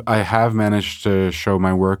I have managed to show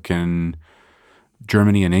my work in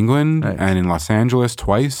Germany and England and in Los Angeles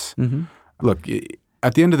twice. Mm-hmm. Look,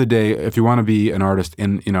 at the end of the day, if you want to be an artist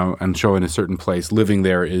in and show in a certain place, living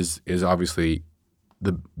there is obviously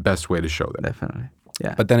the best way to show them. Definitely.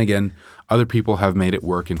 Yeah. But then again, other people have made it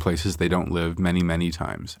work in places they don't live many, many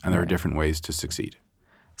times, and there are different ways to succeed.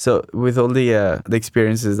 So with all the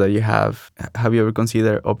experiences that you have you ever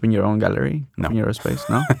considered opening your own gallery? No. In your space?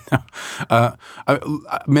 No? No.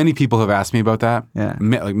 Many people have asked me about that. Yeah.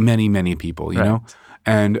 Like many people, you know?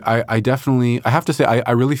 And I definitely, I have to say,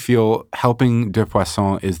 I really feel helping De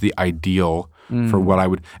Poisson is the ideal for what I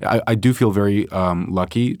would, I do feel very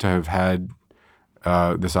lucky to have had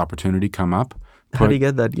this opportunity come up. How do you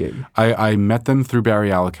get that gig? I met them through Barry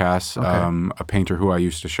Alakas, a painter who I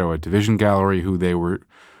used to show at Division Gallery,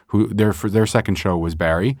 their second show was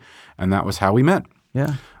Barry, and that was how we met.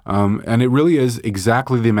 Yeah. And it really is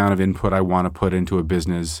exactly the amount of input I want to put into a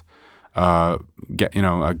business, a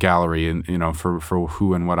gallery, and for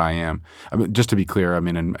who and what I am. I mean, just to be clear, I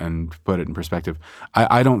mean, and put it in perspective,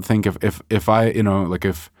 I don't think if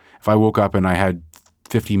I woke up and I had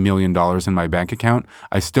 $50 million in my bank account,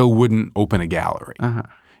 I still wouldn't open a gallery.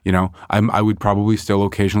 I would probably still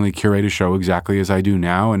occasionally curate a show exactly as I do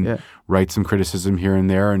now and write some criticism here and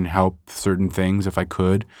there and help certain things if I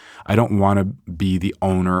could. I don't want to be the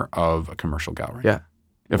owner of a commercial gallery. Yeah.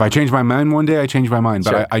 If I change my mind one day, I change my mind.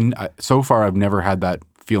 But Sure. I so far, I've never had that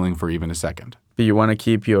feeling for even a second. But you want to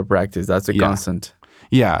keep your practice. That's a constant.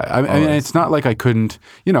 Yeah. I mean, it's not like I couldn't,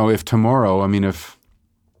 if tomorrow,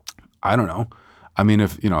 I don't know.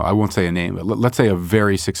 If, I won't say a name, but let's say a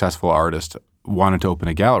very successful artist wanted to open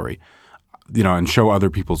a gallery, and show other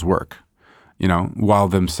people's work, while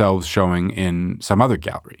themselves showing in some other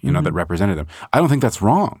gallery, that represented them. I don't think that's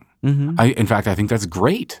wrong. Mm-hmm. In fact, I think that's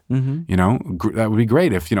great. Mm-hmm. That would be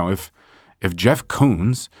great if Jeff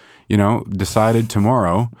Koons, decided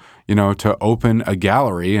tomorrow, to open a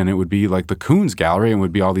gallery, and it would be like the Koons Gallery, and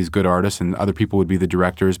would be all these good artists, and other people would be the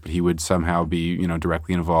directors, but he would somehow be,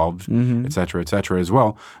 directly involved, et cetera, as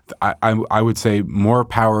well. I would say more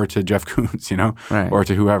power to Jeff Koons, or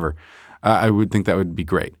to whoever. I would think that would be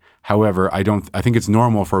great. However, I think it's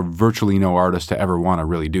normal for virtually no artist to ever want to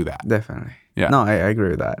really do that. Definitely. Yeah. No, I agree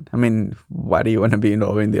with that. I mean, why do you want to be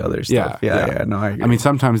involved in the other stuff? Yeah. No, I agree. I mean,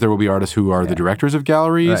 sometimes there will be artists who are the directors of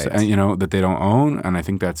galleries, and, that they don't own, and I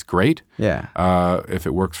think that's great. Yeah. If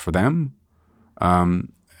it works for them,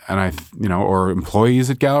 and or employees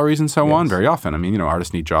at galleries and so on. Very often,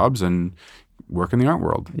 artists need jobs and work in the art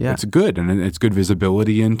world. Yeah. It's good, and it's good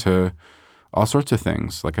visibility into all sorts of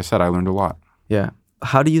things. Like I said, I learned a lot. Yeah.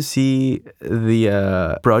 How do you see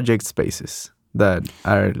the project spaces that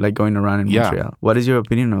are like going around in Montreal? What is your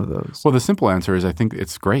opinion of those? Well, the simple answer is I think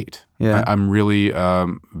it's great. Yeah. I'm really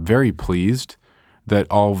very pleased that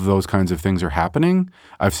all of those kinds of things are happening.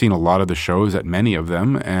 I've seen a lot of the shows at many of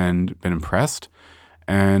them and been impressed.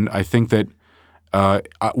 And I think that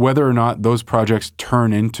whether or not those projects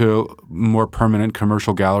turn into more permanent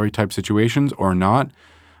commercial gallery type situations or not,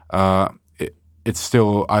 it's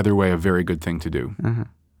still either way a very good thing to do. Uh-huh.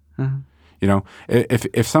 Uh-huh.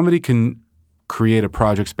 If somebody can create a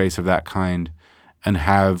project space of that kind and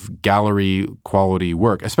have gallery quality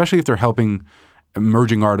work, especially if they're helping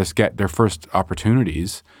emerging artists get their first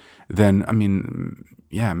opportunities, then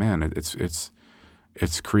it's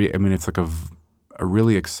like a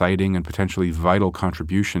really exciting and potentially vital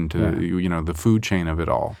contribution to the food chain of it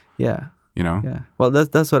all. Yeah. You know? Yeah. Well,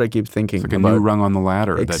 that's what I keep thinking. It's like a new rung on the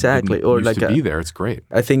ladder. Exactly. That used to be there. It's great.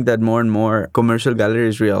 I think that more and more commercial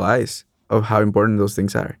galleries realize of how important those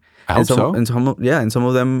things are. I hope so. And some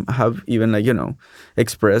of them have even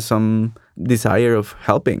expressed some desire of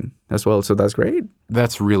helping as well. So that's great.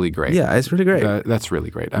 That's really great. Yeah, it's really great. That's really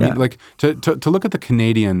great. I mean, like to look at the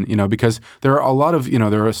Canadian, because there are a lot of,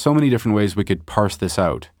 there are so many different ways we could parse this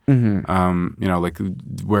out. Mm-hmm. Like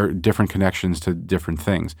where different connections to different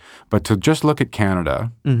things. But to just look at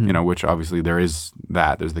Canada, which obviously there's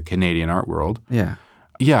the Canadian art world. Yeah.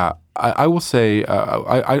 Yeah, I will say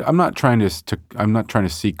I'm not trying to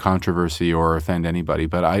seek controversy or offend anybody,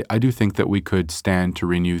 but I do think that we could stand to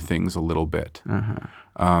renew things a little bit.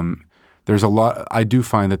 Uh-huh. There's a lot. I do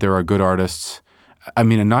find that there are good artists. I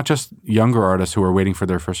mean, and not just younger artists who are waiting for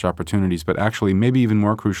their first opportunities, but actually, maybe even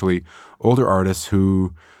more crucially, older artists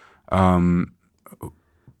who are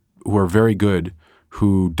very good,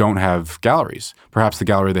 who don't have galleries. Perhaps the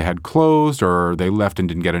gallery they had closed, or they left and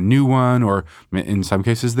didn't get a new one, or in some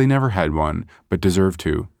cases they never had one but deserve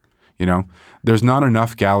to. There's not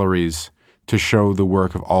enough galleries to show the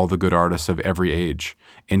work of all the good artists of every age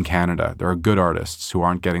in Canada. There are good artists who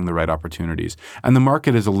aren't getting the right opportunities, and the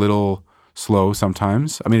market is a little slow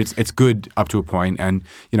sometimes. I mean, it's good up to a point, and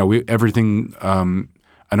everything.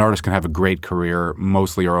 An artist can have a great career,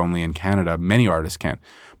 mostly or only in Canada. Many artists can,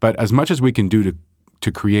 but as much as we can do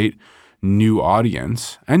to create new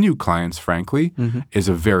audience and new clients, frankly, is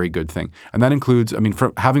a very good thing. And that includes,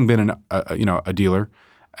 for having been a dealer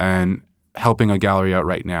and helping a gallery out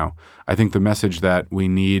right now, I think the message that we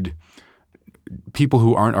need people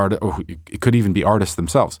who aren't artists, or it could even be artists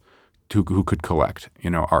themselves, who could collect,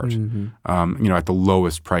 art, at the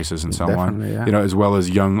lowest prices and so on, yeah. As well as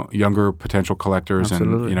younger potential collectors.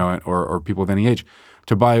 Absolutely. And, or people of any age,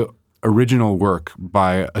 to buy original work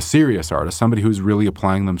by a serious artist, somebody who's really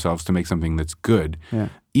applying themselves to make something that's good,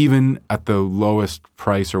 even at the lowest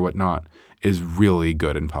price or whatnot, is really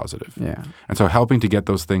good and positive. Yeah. And so helping to get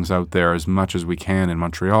those things out there as much as we can in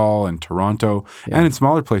Montreal and Toronto and in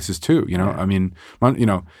smaller places too. I mean,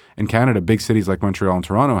 in Canada, big cities like Montreal and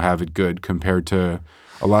Toronto have it good compared to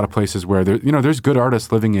a lot of places where there's good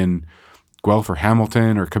artists living in Guelph or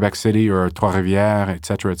Hamilton or Quebec City or Trois-Rivières, et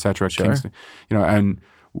cetera, Kingston, and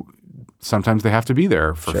sometimes they have to be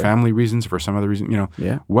there for family reasons, for some other reason.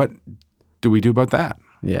 What do we do about that?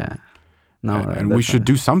 Yeah. No, and we should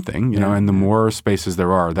do something, and the more spaces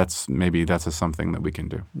there are, that's something that we can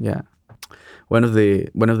do. Yeah. One of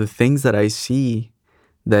the things that I see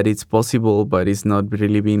that it's possible, but it's not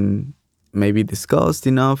really been maybe discussed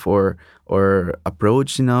enough or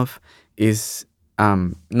approached enough is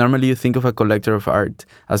normally you think of a collector of art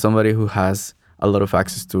as somebody who has a lot of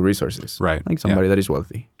access to resources. Right. Like somebody that is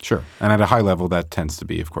wealthy. Sure. And at a high level, that tends to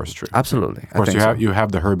be, of course, true. Absolutely. Of course, you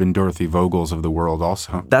have the Herb and Dorothy Vogels of the world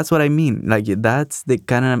also. That's what I mean. Like, that's the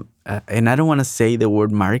kind of, and I don't want to say the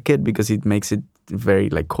word market because it makes it very,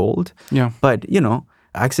 cold. Yeah. But,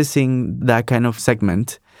 accessing that kind of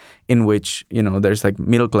segment in which, there's,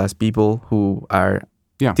 middle-class people who are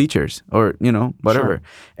teachers or, whatever. Sure.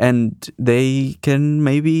 And they can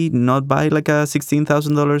maybe not buy a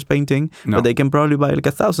 $16,000 painting, but they can probably buy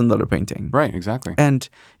 $1,000 painting. Right, exactly. And,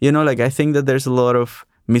 I think that there's a lot of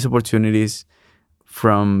missed opportunities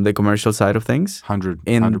from the commercial side of things. 100%.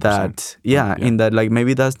 In that,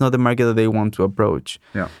 maybe that's not the market that they want to approach.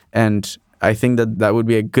 Yeah. And I think that would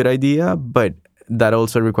be a good idea, but that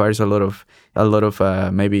also requires a lot of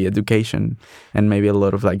maybe education and maybe a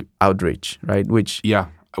lot of outreach, right? Which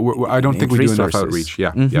I don't think we do enough outreach.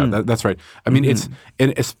 Yeah, that's right. I mean,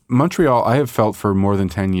 it's Montreal. I have felt for more than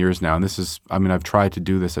 10 years now, and this is. I mean, I've tried to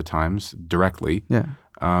do this at times directly. Yeah.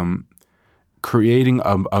 Creating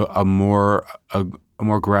a more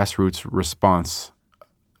grassroots response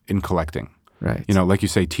in collecting. Right. Like you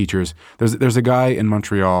say, teachers. There's a guy in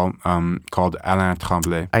Montreal called Alain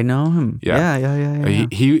Tremblay. I know him. Yeah.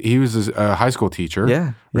 He was a high school teacher.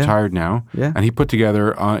 Yeah. Retired now. Yeah. And he put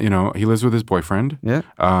together. He lives with his boyfriend. Yeah.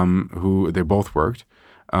 Who they both worked.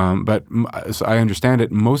 But so I understand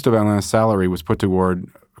it. Most of Alain's salary was put toward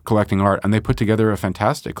collecting art, and they put together a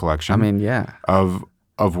fantastic collection. I mean, yeah.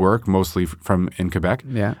 Of work, mostly from in Quebec.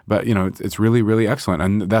 Yeah. But, it's really, really excellent.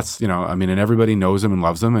 And that's, and everybody knows him and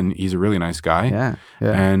loves him, and he's a really nice guy. Yeah.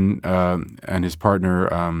 And his partner,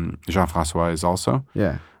 Jean-François, is also.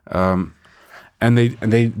 Yeah. And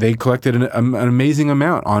they collected an amazing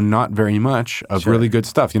amount on not very much of really good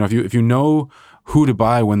stuff. If you know who to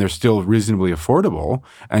buy when they're still reasonably affordable,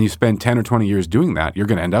 and you spend 10 or 20 years doing that, you're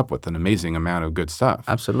going to end up with an amazing amount of good stuff.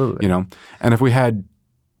 Absolutely. And if we had,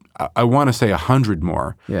 I want to say 100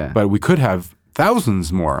 more, but we could have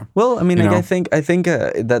thousands more. Well, I mean, like, I think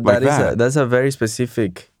that's a very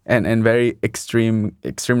specific and very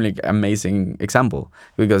extremely amazing example,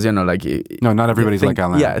 because like no, not everybody's like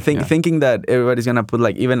Alain. Yeah, thinking that everybody's gonna put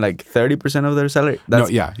like even like 30% of their salary. That's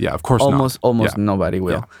of course almost nobody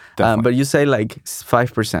will. But you say like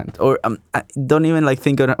 5%, or don't even like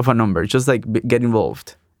think of a number. Just like get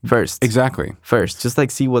involved first. Exactly. First, just like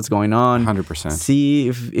see what's going on. 100%. See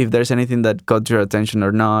if there's anything that caught your attention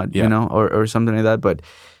or not. Or something like that. But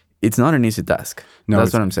it's not an easy task. No,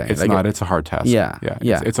 that's what I'm saying. It's not. It's a hard task. Yeah.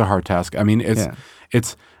 It's a hard task. I mean,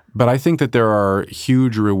 it's. But I think that there are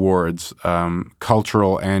huge rewards,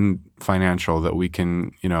 cultural and financial, that we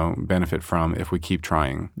can, benefit from if we keep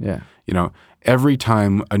trying. Yeah. Every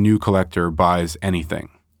time a new collector buys anything,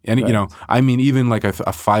 I mean, even like a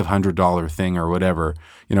 $500 thing or whatever,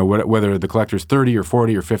 whether the collector's 30 or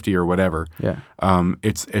 40 or 50 or whatever. Yeah.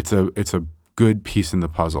 It's a good piece in the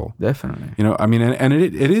puzzle. Definitely. I mean, and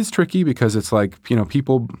it is tricky because it's like,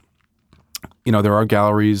 people, there are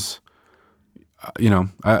galleries,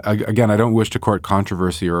 again, I don't wish to court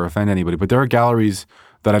controversy or offend anybody, but there are galleries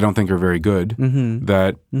that I don't think are very good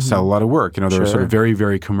that sell a lot of work. There are sort of very,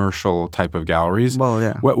 very commercial type of galleries. Well,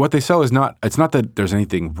 yeah. What they sell is not, it's not that there's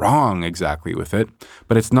anything wrong exactly with it,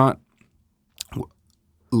 but it's not,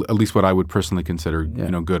 at least what I would personally consider,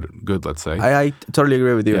 good, let's say. I totally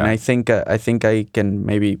agree with you. And I think I can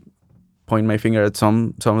maybe point my finger at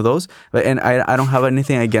some of those, and I don't have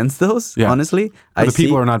anything against those, honestly.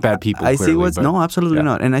 People are not bad people, I see no, absolutely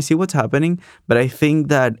not. And I see what's happening, but I think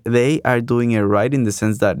that they are doing it right in the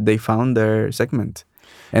sense that they found their segment.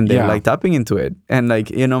 And they're like tapping into it. And like,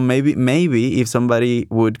 maybe if somebody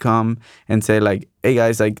would come and say like, hey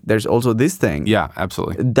guys, like there's also this thing. Yeah,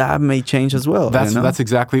 absolutely. That may change as well. That's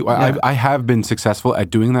exactly why I have been successful at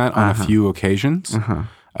doing that on a few occasions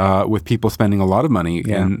with people spending a lot of money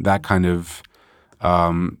in that kind of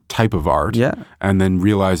type of art. Yeah. And then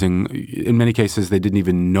realizing in many cases they didn't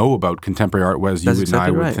even know about contemporary art as you and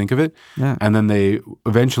I would think of it. Yeah. And then they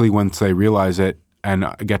eventually, once they realize it, and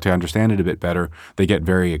get to understand it a bit better, they get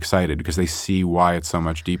very excited because they see why it's so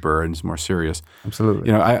much deeper and it's more serious.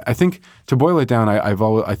 Absolutely. I think to boil it down,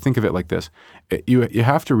 I think of it like this: you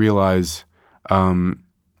have to realize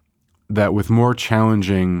that with more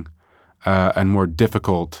challenging and more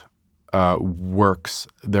difficult works,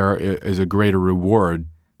 there is a greater reward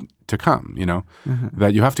to come.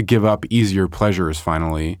 That you have to give up easier pleasures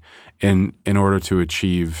finally in order to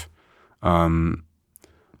achieve.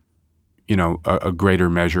 A greater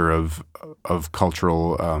measure of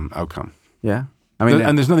cultural outcome. Yeah, I mean,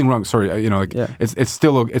 and there's nothing wrong. Sorry, it's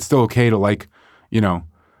still okay to like,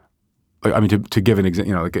 I mean, to give an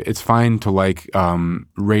example, it's fine to like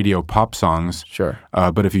radio pop songs. Sure.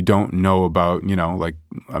 But if you don't know about,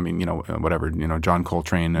 whatever, John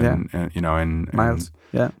Coltrane and Miles,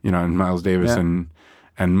 and Miles Davis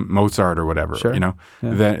and Mozart or whatever,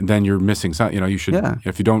 then you're missing something. You should,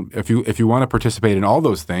 if you want to participate in all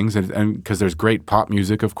those things, and because there's great pop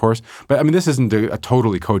music, of course. But I mean, this isn't a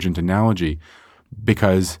totally cogent analogy,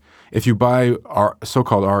 because if you buy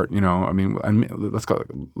so-called art, let's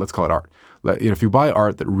call it art. If you buy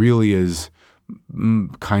art that really is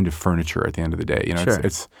kind of furniture at the end of the day,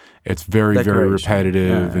 it's very, very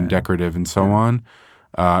repetitive and decorative and so on,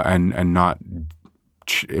 and not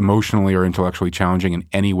emotionally or intellectually challenging in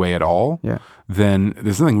any way at all, then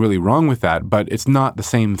there's nothing really wrong with that. But it's not the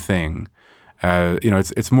same thing.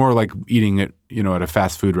 It's more like eating it, at a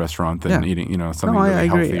fast food restaurant than eating, something really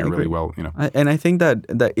healthy or really well, And I think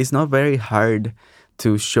that it's not very hard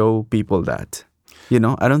to show people that.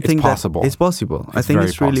 I don't think possible. It's possible. I think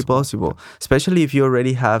it's really possible, especially if you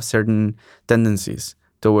already have certain tendencies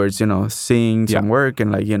towards, seeing some work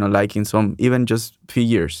and like, liking some, even just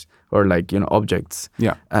figures or like, objects.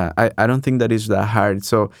 Yeah. I don't think that is that hard.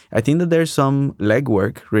 So I think that there's some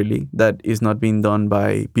legwork really that is not being done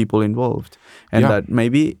by people involved. And that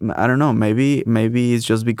maybe, I don't know, maybe it's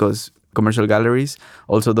just because commercial galleries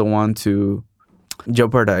also don't want to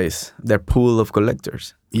jeopardize their pool of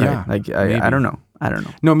collectors. Right? Yeah. Like, I don't know.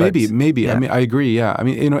 No, maybe. Yeah. I mean, I agree. Yeah. I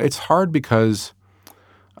mean, it's hard because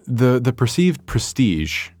the perceived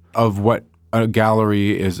prestige of what a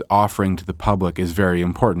gallery is offering to the public is very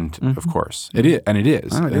important, of course. It is,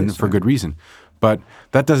 and for good reason. But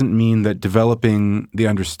that doesn't mean that developing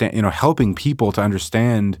helping people to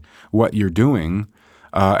understand what you're doing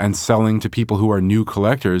and selling to people who are new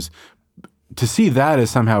collectors, to see that as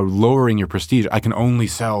somehow lowering your prestige. I can only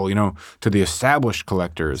sell, to the established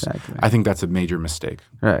collectors. Exactly. I think that's a major mistake.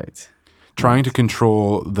 Right. Trying to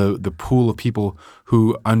control the pool of people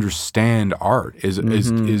who understand art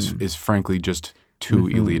is frankly just too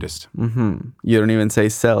elitist. You don't even say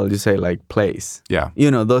sell, you say like place. Yeah.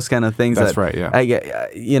 Those kind of things. That's right, yeah. I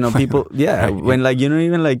get, people, right, when like you don't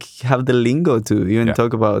even like have the lingo to even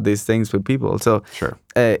talk about these things with people. So sure.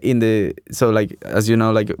 Like, as you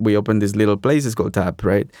know, like we opened this little place, it's called Tap,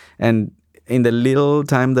 right? And in the little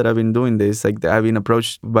time that I've been doing this, like I've been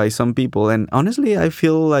approached by some people, and honestly, I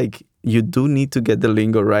feel like you do need to get the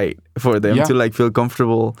lingo right for them to like feel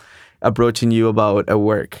comfortable approaching you about a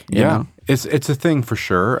work. You know? It's a thing for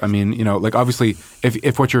sure. I mean, like obviously,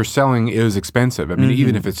 if what you're selling is expensive, I mean,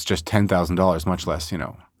 even if it's just $10,000, much less,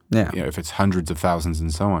 if it's hundreds of thousands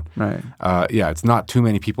and so on. Right. It's not too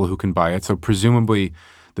many people who can buy it. So presumably,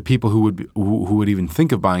 the people who would even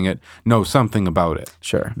think of buying it know something about it.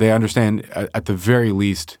 Sure. They understand at the very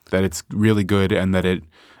least that it's really good and that it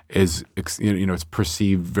is, it's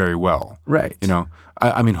perceived very well. Right.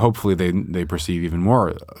 I mean, hopefully they perceive even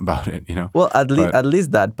more about it, Well, at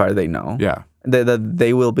least that part they know. Yeah. That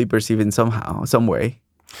they will be perceiving somehow, some way,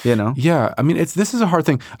 Yeah. I mean, this is a hard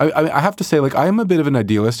thing. I have to say, like, I am a bit of an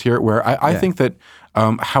idealist here where I think that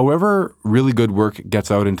however really good work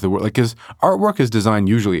gets out into the world, like, because artwork is designed,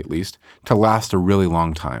 usually at least, to last a really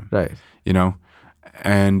long time. Right.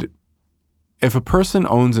 And if a person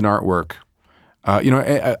owns an artwork, an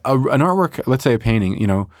artwork, let's say a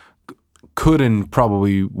painting, could and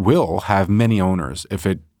probably will have many owners if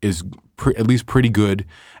it is at least pretty good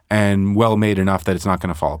and well made enough that it's not going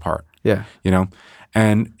to fall apart. Yeah.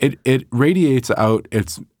 And it radiates out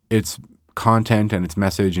its content and its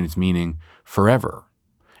message and its meaning forever,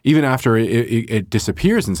 even after it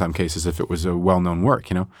disappears in some cases if it was a well-known work.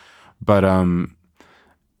 But a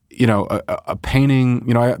painting.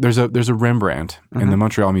 There's a Rembrandt in the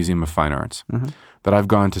Montreal Museum of Fine Arts that I've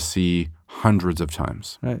gone to see hundreds of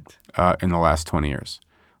times. Right. In the last 20 years.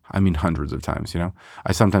 I mean, hundreds of times,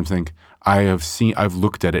 I sometimes think I've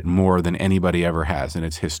looked at it more than anybody ever has in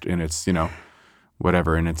its history, in its,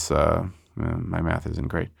 whatever, in its, my math isn't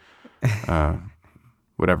great.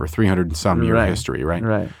 300 and some year history, right?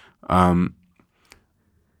 Right.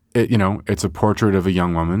 It's a portrait of a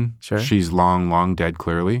young woman. Sure. She's long dead,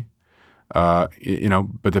 clearly. But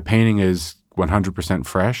the painting is 100%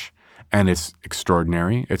 fresh. And it's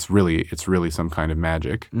extraordinary. It's really some kind of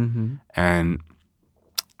magic. And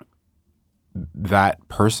that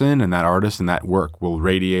person and that artist and that work will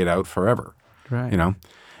radiate out forever. Right.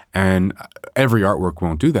 And every artwork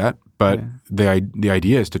won't do that, but the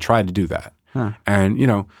idea is to try to do that. Huh. And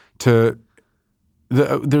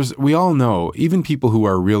we all know, even people who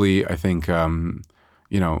are really, I think,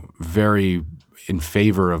 very in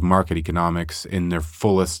favor of market economics in their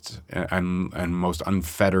fullest and most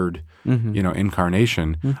unfettered,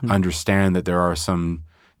 incarnation, understand that there are some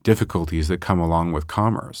difficulties that come along with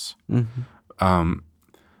commerce.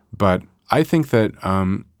 But I think that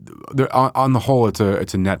on the whole, it's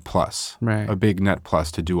a net plus, right. A big net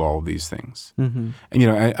plus to do all of these things. And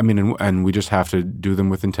and we just have to do them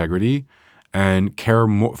with integrity and care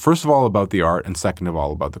more, first of all, about the art, and second of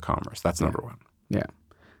all, about the commerce. That's number one. Yeah.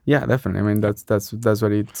 Yeah, definitely. I mean, that's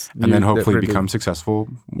what it's. And then hopefully become successful,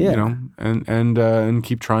 and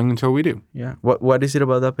keep trying until we do. Yeah. What is it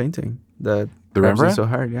about that painting that the Rembrandt? Is so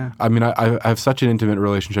hard? Yeah. I mean, I have such an intimate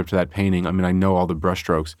relationship to that painting. I mean, I know all the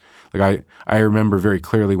brushstrokes. Like I remember very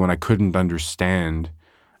clearly when I couldn't understand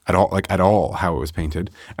at all how it was painted,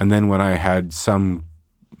 and then when I had some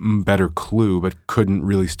better clue but couldn't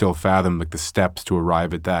really still fathom like the steps to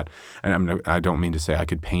arrive at that. And I don't mean to say I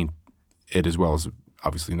could paint it as well as.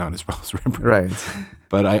 Obviously not as well as Rembrandt. Right.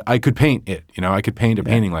 But I could paint it. I could paint a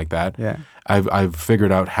painting like that. Yeah. I've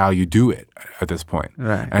figured out how you do it at this point.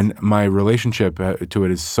 Right. And my relationship to it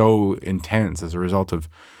is so intense as a result of,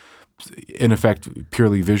 in effect,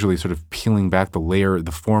 purely visually sort of peeling back the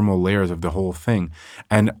formal layers of the whole thing.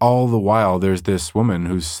 And all the while, there's this woman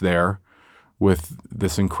who's there with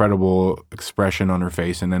this incredible expression on her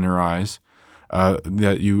face and in her eyes.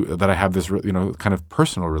 That I have this kind of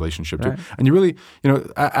personal relationship to, and you really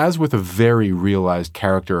as with a very realized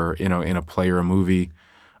character in a play or a movie,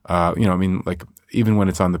 I mean, like even when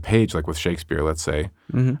it's on the page, like with Shakespeare, let's say,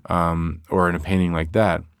 or in a painting like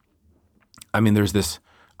that, I mean, there's this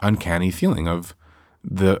uncanny feeling of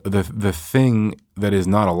the thing that is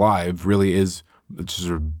not alive really is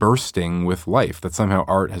sort of bursting with life. That somehow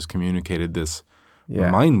art has communicated this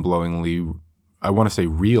mind-blowingly. I want to say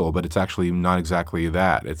real, but it's actually not exactly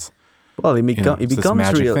that. It becomes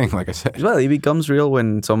magic real thing, like I said. Well, it becomes real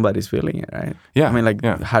when somebody's feeling it, right? Yeah. I mean,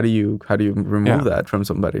 how do you remove that from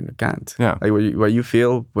somebody who can't? Yeah. Like what you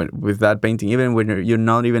feel with that painting, even when you're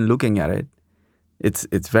not even looking at it, it's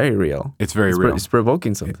very real. It's very real. It's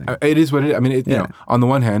provoking something. It is what it is. I mean, on the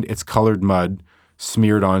one hand, it's colored mud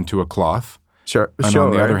smeared onto a cloth. Sure. And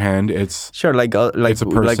on the other hand, it's like a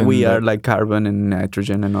person like we are like carbon and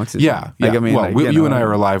nitrogen and oxygen. Yeah. Like, I mean, well, you and I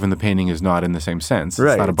are alive, and the painting is not in the same sense.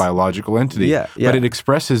 It's not a biological entity. Yeah. But it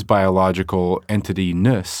expresses biological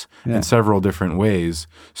entity-ness in several different ways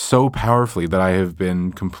so powerfully that I have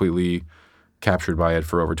been completely captured by it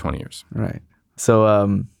for over 20 years. Right.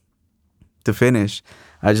 So to finish,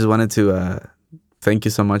 I just wanted to thank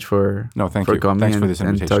you so much for coming Thanks for this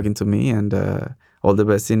invitation. and talking to me, and all the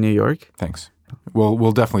best in New York. Thanks.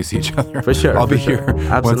 We'll definitely see each other. For sure. I'll be here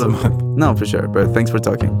once a month. No, for sure. But thanks for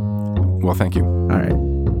talking. Well, thank you. All right.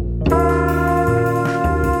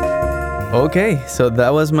 Okay, so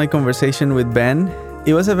that was my conversation with Ben.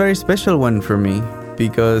 It was a very special one for me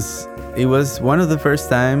because it was one of the first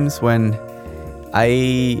times when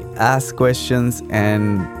I asked questions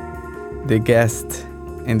and the guest,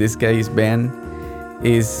 in this case Ben,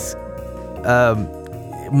 is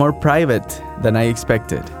more private than I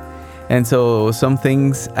expected. And so some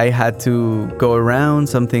things I had to go around,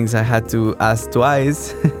 some things I had to ask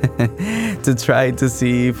twice to try to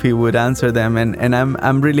see if he would answer them. And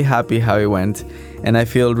I'm really happy how it went. And I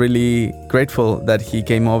feel really grateful that he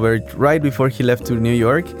came over right before he left to New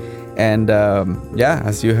York. And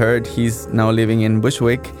as you heard, he's now living in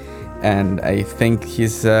Bushwick. And I think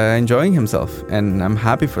he's enjoying himself. And I'm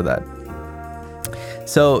happy for that.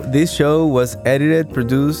 So this show was edited,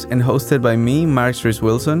 produced, and hosted by me, Mark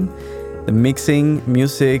Streets-Wilson. The mixing,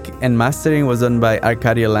 music, and mastering was done by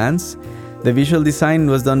Arcadia Lance. The visual design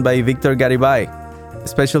was done by Victor Garibay.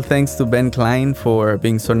 Special thanks to Ben Klein for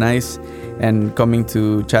being so nice and coming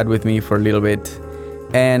to chat with me for a little bit.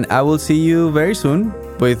 And I will see you very soon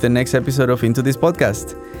with the next episode of Into This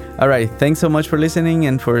Podcast. All right, thanks so much for listening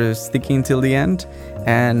and for sticking till the end.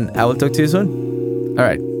 And I will talk to you soon. All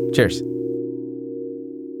right, cheers.